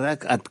 You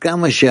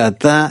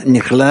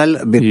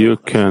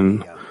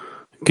can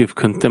give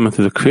contentment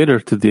to the Creator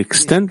to the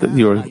extent that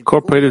you are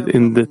incorporated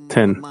in the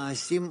 10.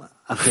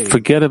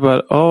 Forget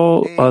about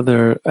all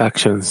other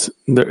actions.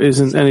 There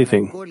isn't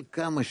anything.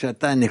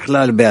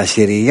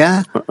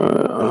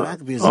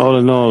 All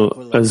in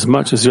all, as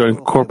much as you're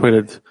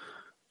incorporated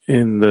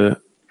in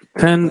the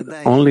 10,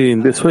 only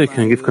in this way you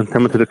can give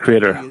contentment to the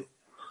Creator.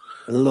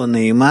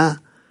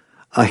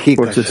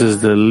 Which this is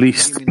the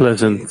least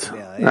pleasant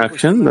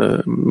action,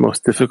 the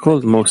most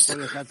difficult,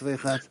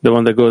 the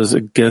one that goes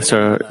against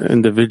our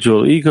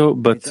individual ego,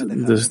 but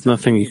there's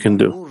nothing you can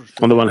do,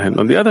 on the one hand.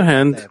 On the other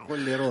hand,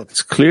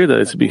 it's clear that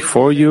it's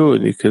before you,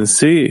 and you can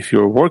see if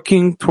you're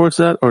working towards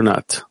that or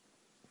not.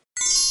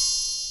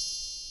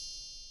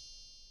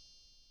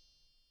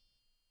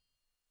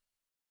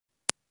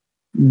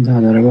 Да,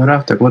 дорогой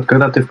Раф, так вот,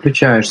 когда ты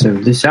включаешься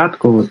в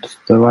десятку вот с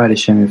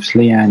товарищами в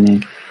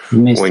слиянии,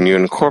 when you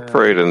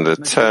incorporate in the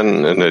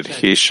 10 in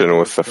adhesion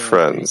with the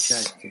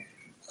friends,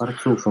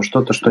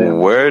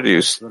 where do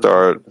you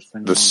start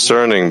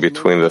discerning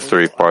between the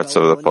three parts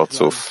of the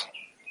parzuf?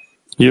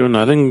 You're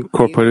not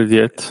incorporated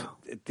yet.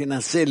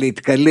 If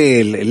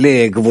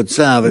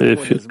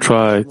you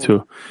try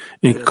to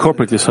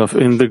incorporate yourself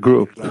in the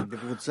group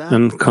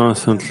and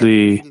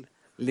constantly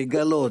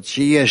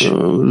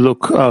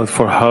look out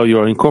for how you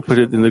are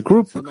incorporated in the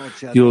group,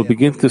 you will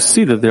begin to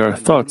see that there are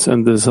thoughts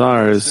and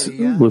desires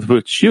with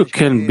which you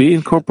can be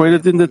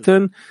incorporated in the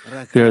 10.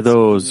 There are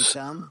those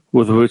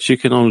with which you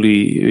can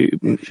only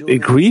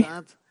agree,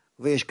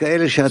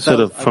 sort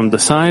of from the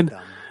side,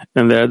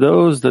 and there are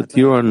those that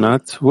you are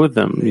not with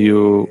them.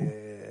 You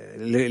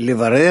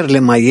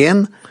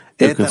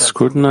can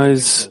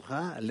scrutinize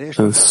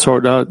and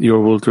sort out your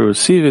will to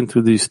receive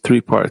into these three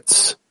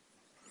parts.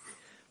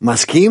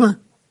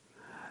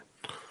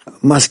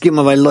 Agree,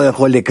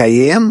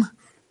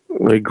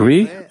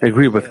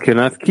 but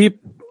cannot keep,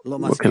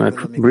 or cannot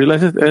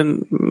realize it,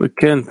 and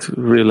can't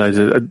realize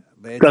it.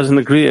 Doesn't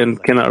agree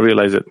and cannot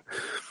realize it.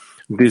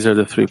 These are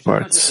the three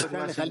parts.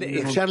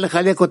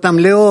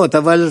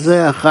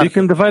 You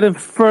can divide them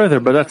further,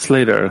 but that's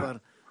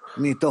later.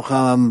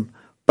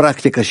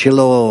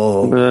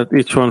 That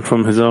each one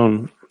from his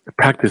own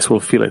practice will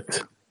feel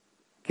it.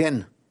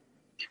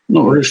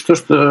 Ну, что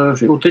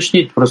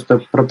уточнить просто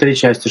про три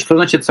части. Что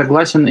значит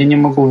согласен и не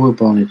могу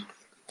выполнить?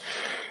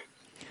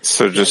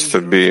 So just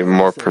to be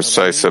more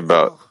precise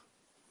about.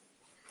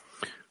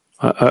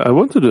 I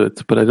want to do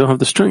it, but I don't have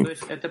the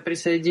strength. Это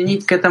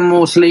присоединить к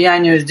этому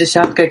слиянию с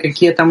десяткой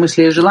какие-то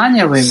мысли и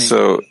желания вы имеете?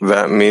 So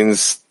that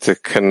means to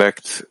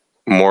connect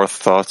more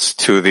thoughts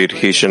to the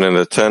adhesion in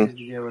the 10.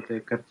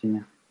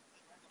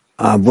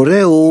 Where's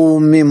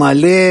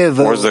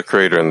the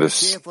Creator in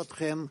this?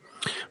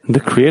 The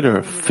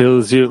Creator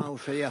fills you,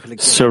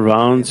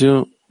 surrounds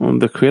you.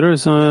 The Creator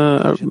is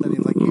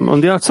on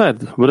the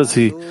outside. What does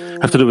He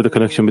have to do with the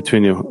connection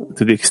between you?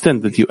 To the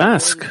extent that you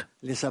ask,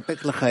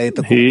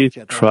 He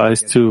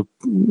tries to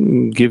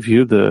give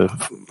you the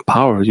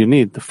power you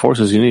need, the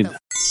forces you need.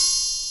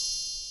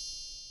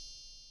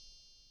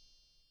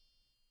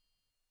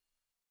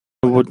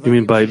 What do you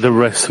mean by the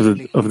rest of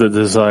the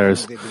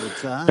desires?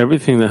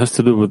 Everything that has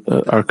to do with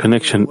our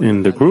connection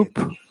in the group,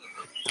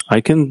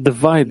 I can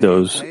divide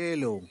those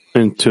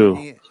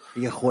into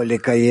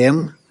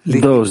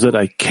those that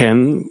I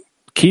can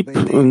keep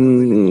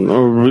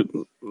or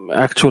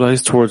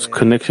actualize towards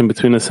connection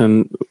between us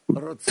and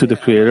to the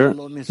Creator,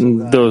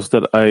 those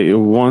that I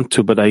want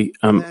to but I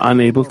am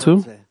unable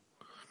to,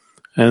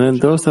 and then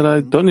those that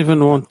I don't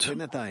even want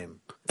to.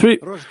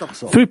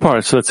 Three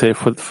parts, let's say,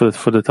 for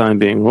the time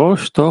being.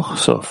 Rosh, Toch,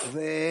 Sof.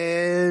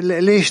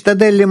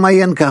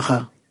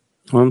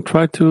 I'll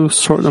try to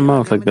sort them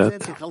out like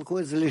that.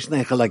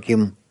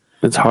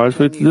 It's hard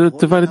for you to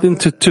divide it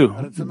into two.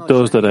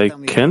 Those that I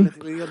can,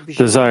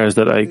 desires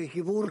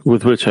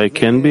with which I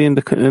can be in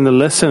the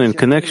lesson, in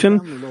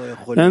connection,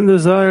 and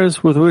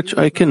desires with which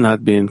I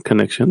cannot be in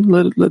connection.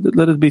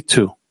 Let it be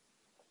two.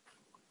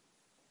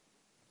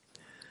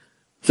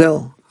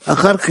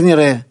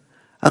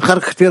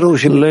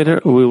 Later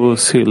we will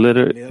see.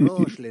 Later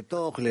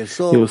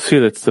you will see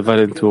that it's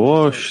divided into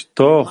Rosh,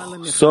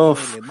 Toch,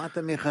 Sof.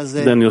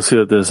 Then you'll see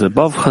that there's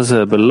above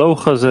Chazeh, below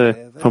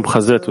Chazeh, from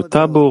Chazeh to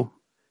Tabu,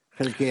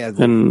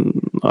 and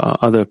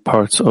other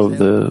parts of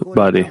the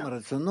body.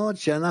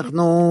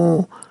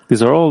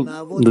 These are all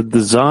the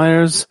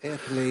desires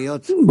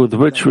with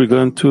which we're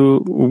going to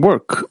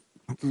work.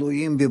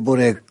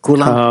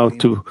 How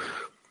to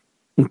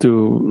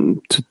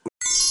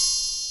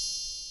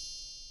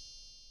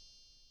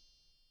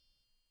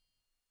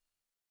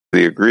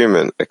the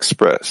agreement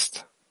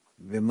expressed.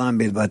 In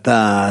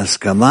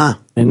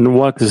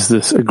what is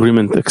this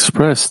agreement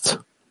expressed?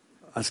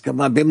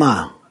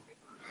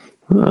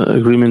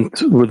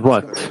 Agreement with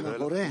what?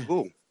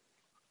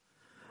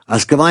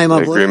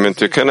 Agreement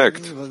to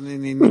connect.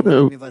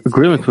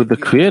 Agreement with the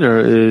Creator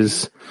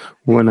is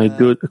when I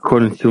do it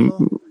according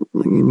to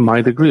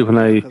my degree, when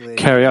I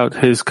carry out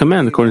His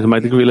command according to my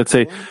degree. Let's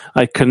say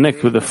I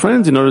connect with the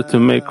friends in order to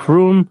make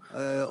room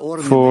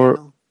for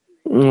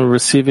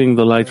receiving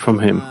the light from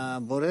Him.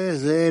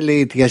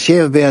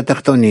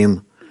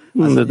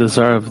 And the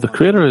desire of the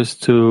Creator is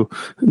to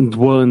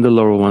dwell in the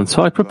lower one.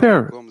 So I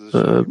prepare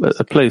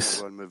a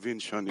place.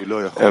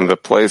 And the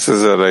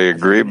places that I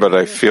agree, but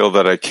I feel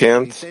that I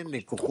can't.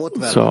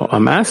 So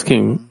I'm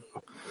asking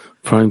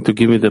for Him to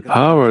give me the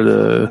power,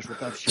 the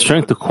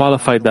strength to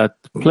qualify that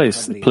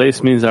place.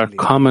 Place means our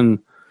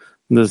common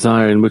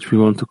desire in which we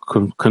want to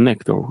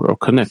connect or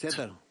connect.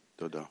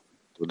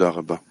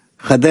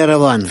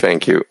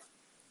 Thank you.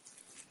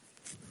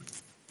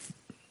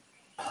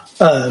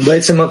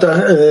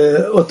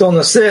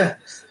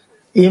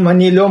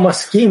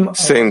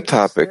 Same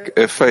topic.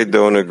 If I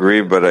don't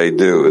agree but I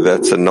do,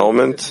 that's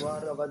annulment,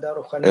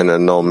 and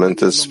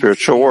annulment is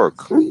spiritual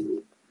work.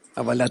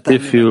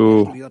 If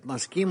you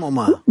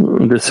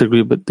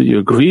disagree but you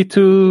agree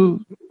to,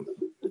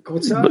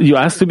 you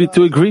ask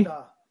to agree?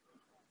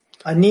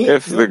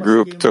 If the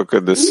group took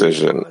a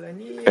decision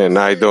and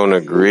I don't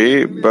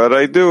agree but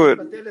I do it,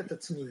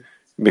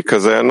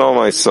 because I annul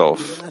myself.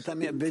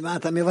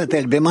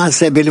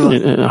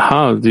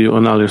 How do you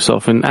annul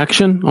yourself? In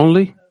action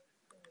only?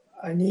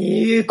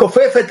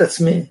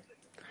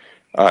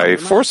 I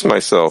force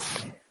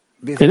myself.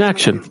 In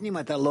action.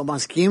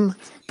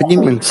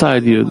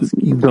 Inside you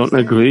don't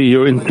agree,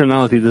 your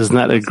internality does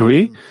not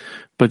agree,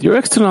 but your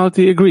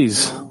externality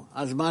agrees.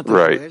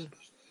 Right.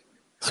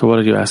 So what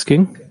are you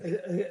asking?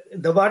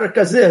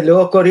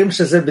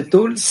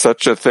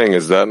 Such a thing,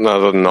 is that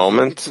not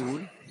annulment?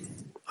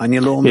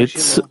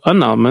 It's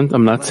annulment.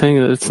 I'm not saying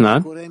that it's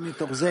not.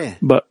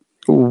 But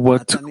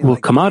what will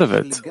come out of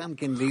it?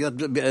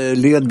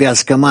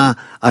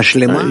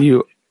 Are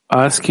you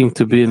asking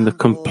to be in the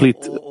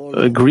complete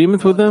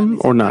agreement with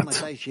them or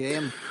not?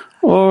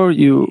 Or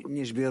you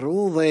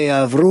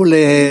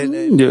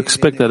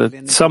expect that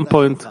at some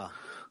point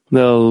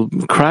they'll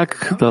crack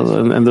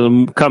and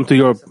they'll come to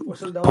your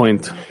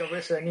point?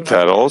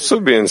 That'll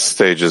also be in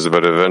stages,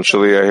 but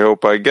eventually I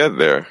hope I get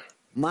there.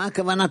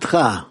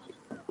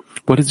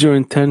 What is your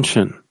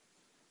intention?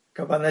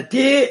 My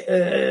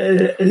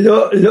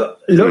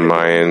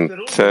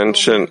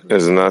intention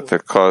is not to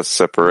cause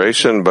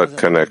separation, but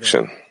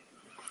connection.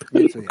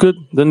 Good.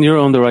 Then you're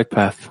on the right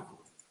path.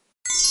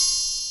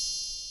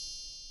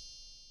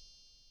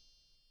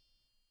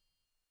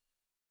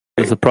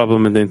 There's a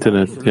problem in the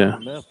internet, yeah.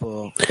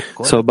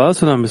 So Baal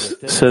Salam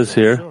says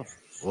here,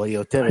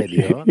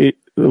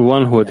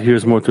 one who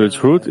adheres more to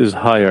its root is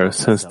higher,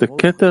 since the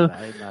Keter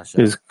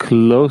is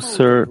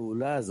closer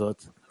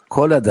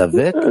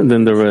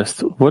than the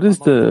rest. What is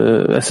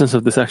the essence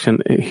of this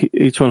action?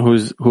 Each one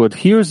who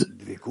adheres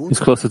is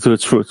closer to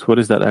its root. What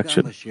is that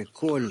action?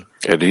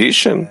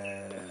 Adhesion.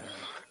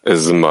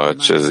 As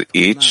much as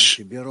each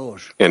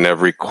and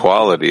every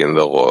quality in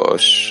the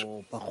Rosh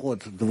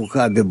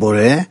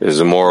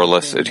is more or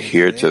less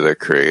adhered to the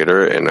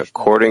Creator, and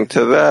according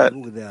to that,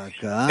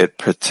 it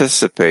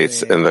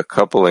participates in the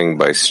coupling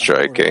by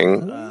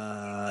striking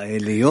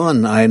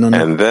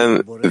And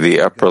then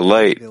the upper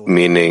light,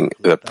 meaning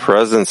the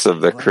presence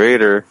of the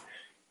Creator,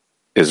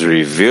 is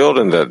revealed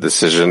in that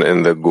decision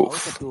in the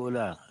guf.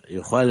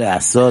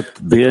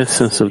 The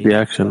essence of the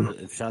action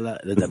takes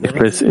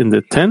place in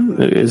the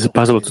 10. Is it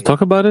possible to talk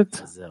about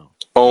it?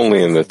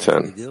 Only in the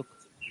 10.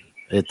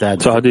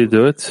 So how do you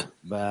do it?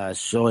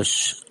 There's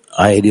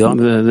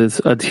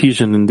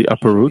adhesion in the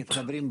upper root.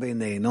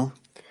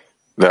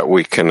 That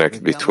we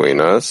connect between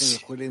us,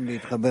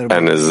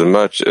 and as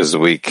much as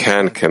we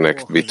can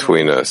connect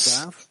between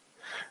us,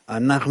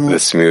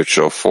 this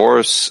mutual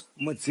force,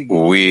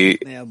 we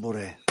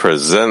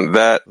present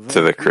that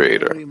to the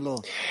Creator.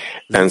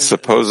 And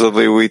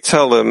supposedly we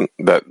tell him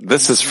that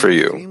this is for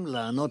you.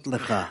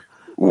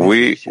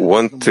 We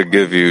want to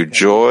give you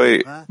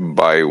joy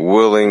by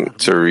willing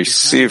to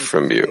receive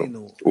from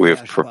you. We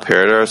have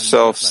prepared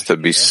ourselves to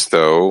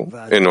bestow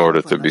in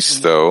order to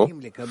bestow,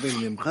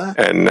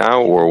 and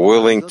now we're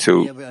willing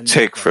to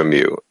take from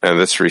you. And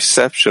this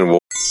reception will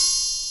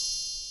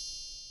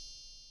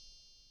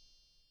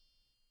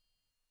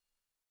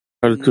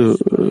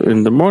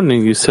in the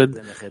morning, you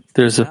said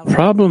there's a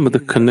problem with the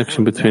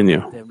connection between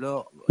you.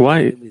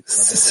 Why,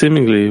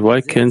 seemingly, why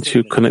can't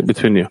you connect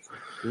between you?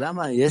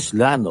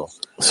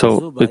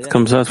 So it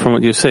comes out from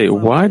what you say.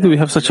 Why do we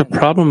have such a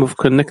problem of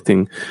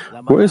connecting?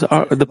 Where is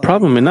the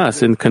problem in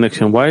us in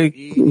connection? Why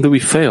do we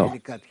fail?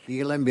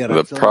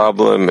 The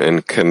problem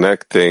in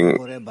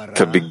connecting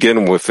to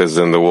begin with is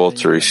in the will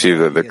to receive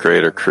that the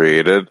Creator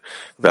created.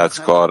 That's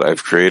called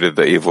I've created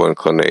the evil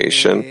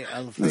inclination.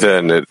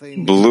 Then it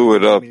blew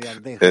it up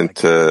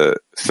into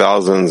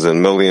thousands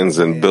and millions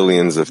and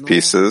billions of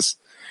pieces.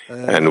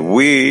 And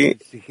we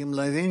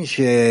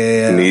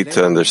need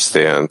to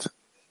understand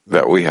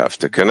that we have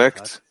to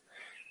connect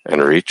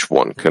and reach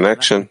one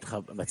connection.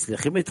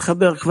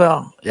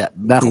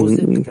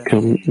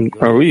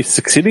 Are we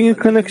succeeding in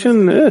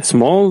connection?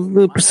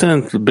 Small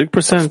percent, big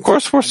percent? Of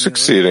course we're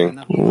succeeding.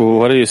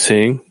 What are you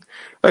saying?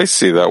 I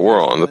see that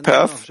we're on the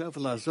path,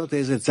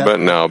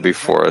 but now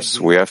before us,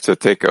 we have to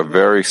take a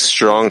very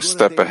strong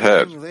step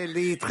ahead,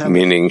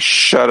 meaning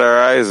shut our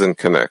eyes and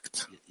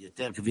connect.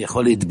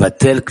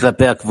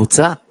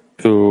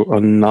 To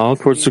annul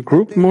towards the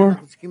group more?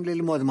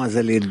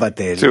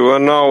 To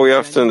annul, we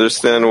have to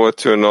understand what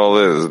to annul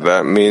is.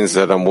 That means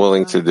that I'm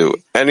willing to do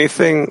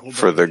anything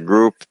for the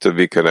group to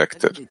be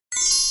connected.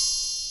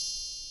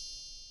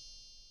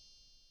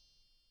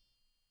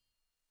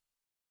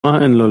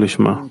 And Lo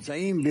Lishma.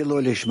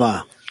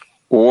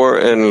 Or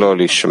in Lo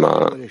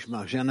Lishma,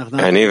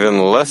 and even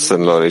less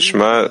in Lo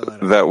Lishma,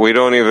 that we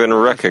don't even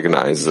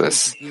recognize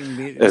this.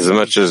 As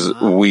much as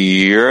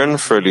we yearn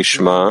for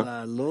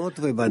Lishma,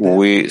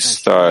 we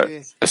start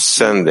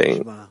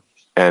ascending.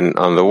 And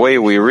on the way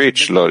we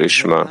reach Lo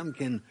Lishma,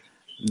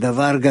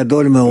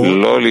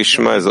 Lo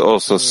Lishma is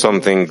also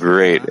something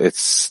great.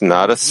 It's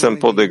not a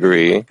simple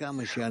degree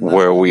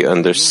where we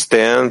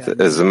understand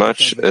as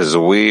much as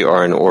we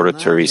are in order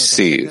to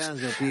receive.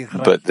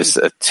 But this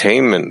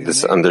attainment,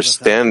 this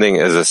understanding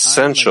is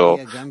essential,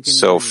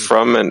 so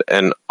from it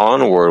and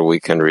onward we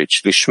can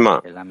reach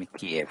Lishma. From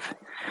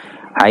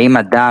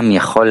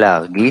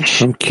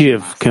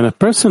Kiev, can a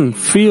person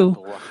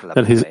feel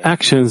that his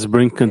actions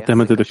bring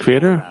contentment to the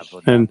Creator?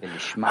 And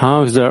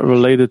how is that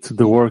related to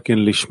the work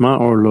in Lishma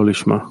or Lo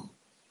Lishma?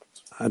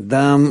 A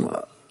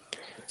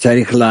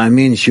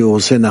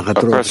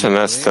person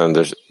has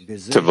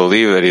to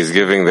believe that he's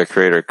giving the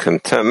Creator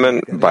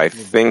contentment by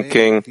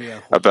thinking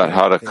about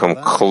how to come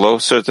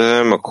closer to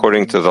Him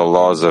according to the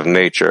laws of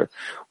nature,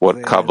 what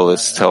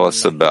Kabbalists tell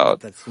us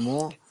about,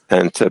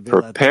 and to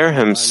prepare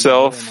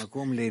himself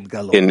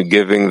in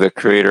giving the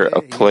Creator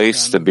a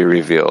place to be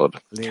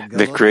revealed.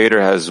 The Creator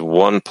has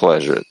one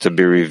pleasure, to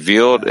be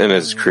revealed in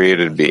His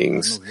created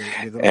beings.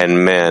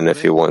 And man,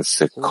 if he wants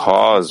to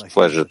cause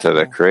pleasure to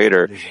the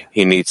Creator,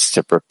 he needs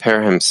to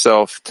prepare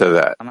himself to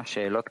that.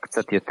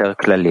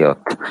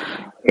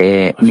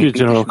 A few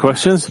general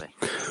questions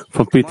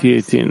from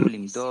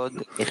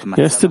PT18.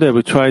 Yesterday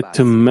we tried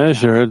to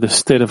measure the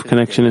state of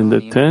connection in the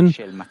 10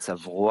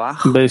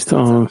 based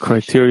on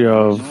criteria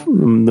of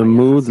the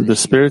mood, the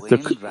spirit,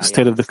 the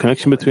state of the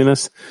connection between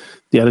us,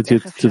 the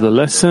attitude to the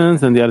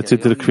lessons, and the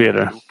attitude to the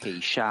Creator.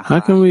 How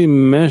can we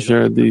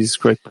measure this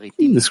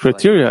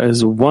criteria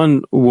as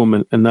one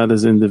woman and not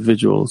as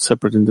individuals,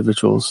 separate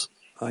individuals?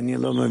 I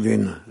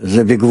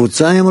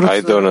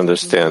don't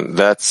understand.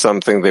 That's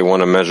something they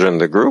want to measure in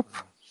the group?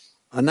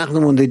 We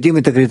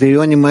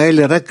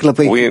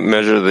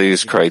measure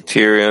these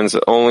criterions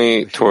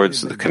only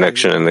towards the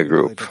connection in the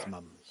group.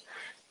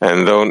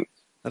 And don't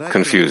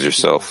confuse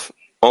yourself.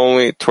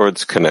 Only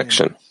towards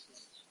connection.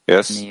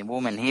 Yes?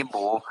 Woman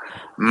Hebrew,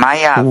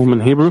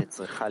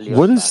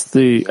 what is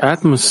the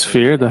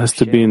atmosphere that has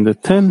to be in the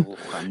 10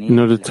 in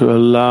order to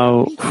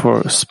allow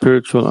for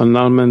spiritual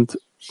annulment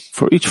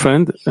for each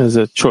friend as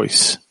a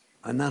choice?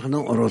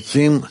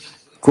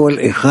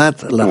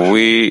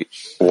 We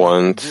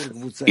want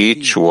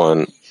each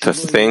one to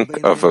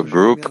think of a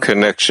group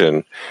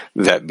connection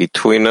that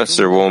between us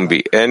there won't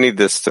be any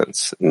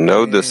distance,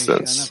 no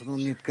distance,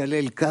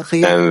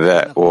 and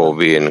that will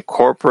be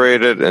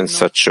incorporated in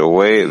such a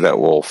way that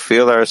we'll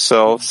feel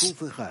ourselves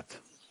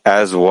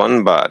as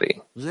one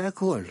body.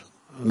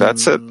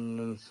 That's it.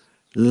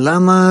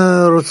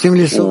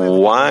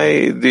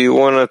 Why do you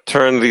want to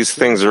turn these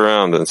things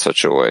around in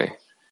such a way?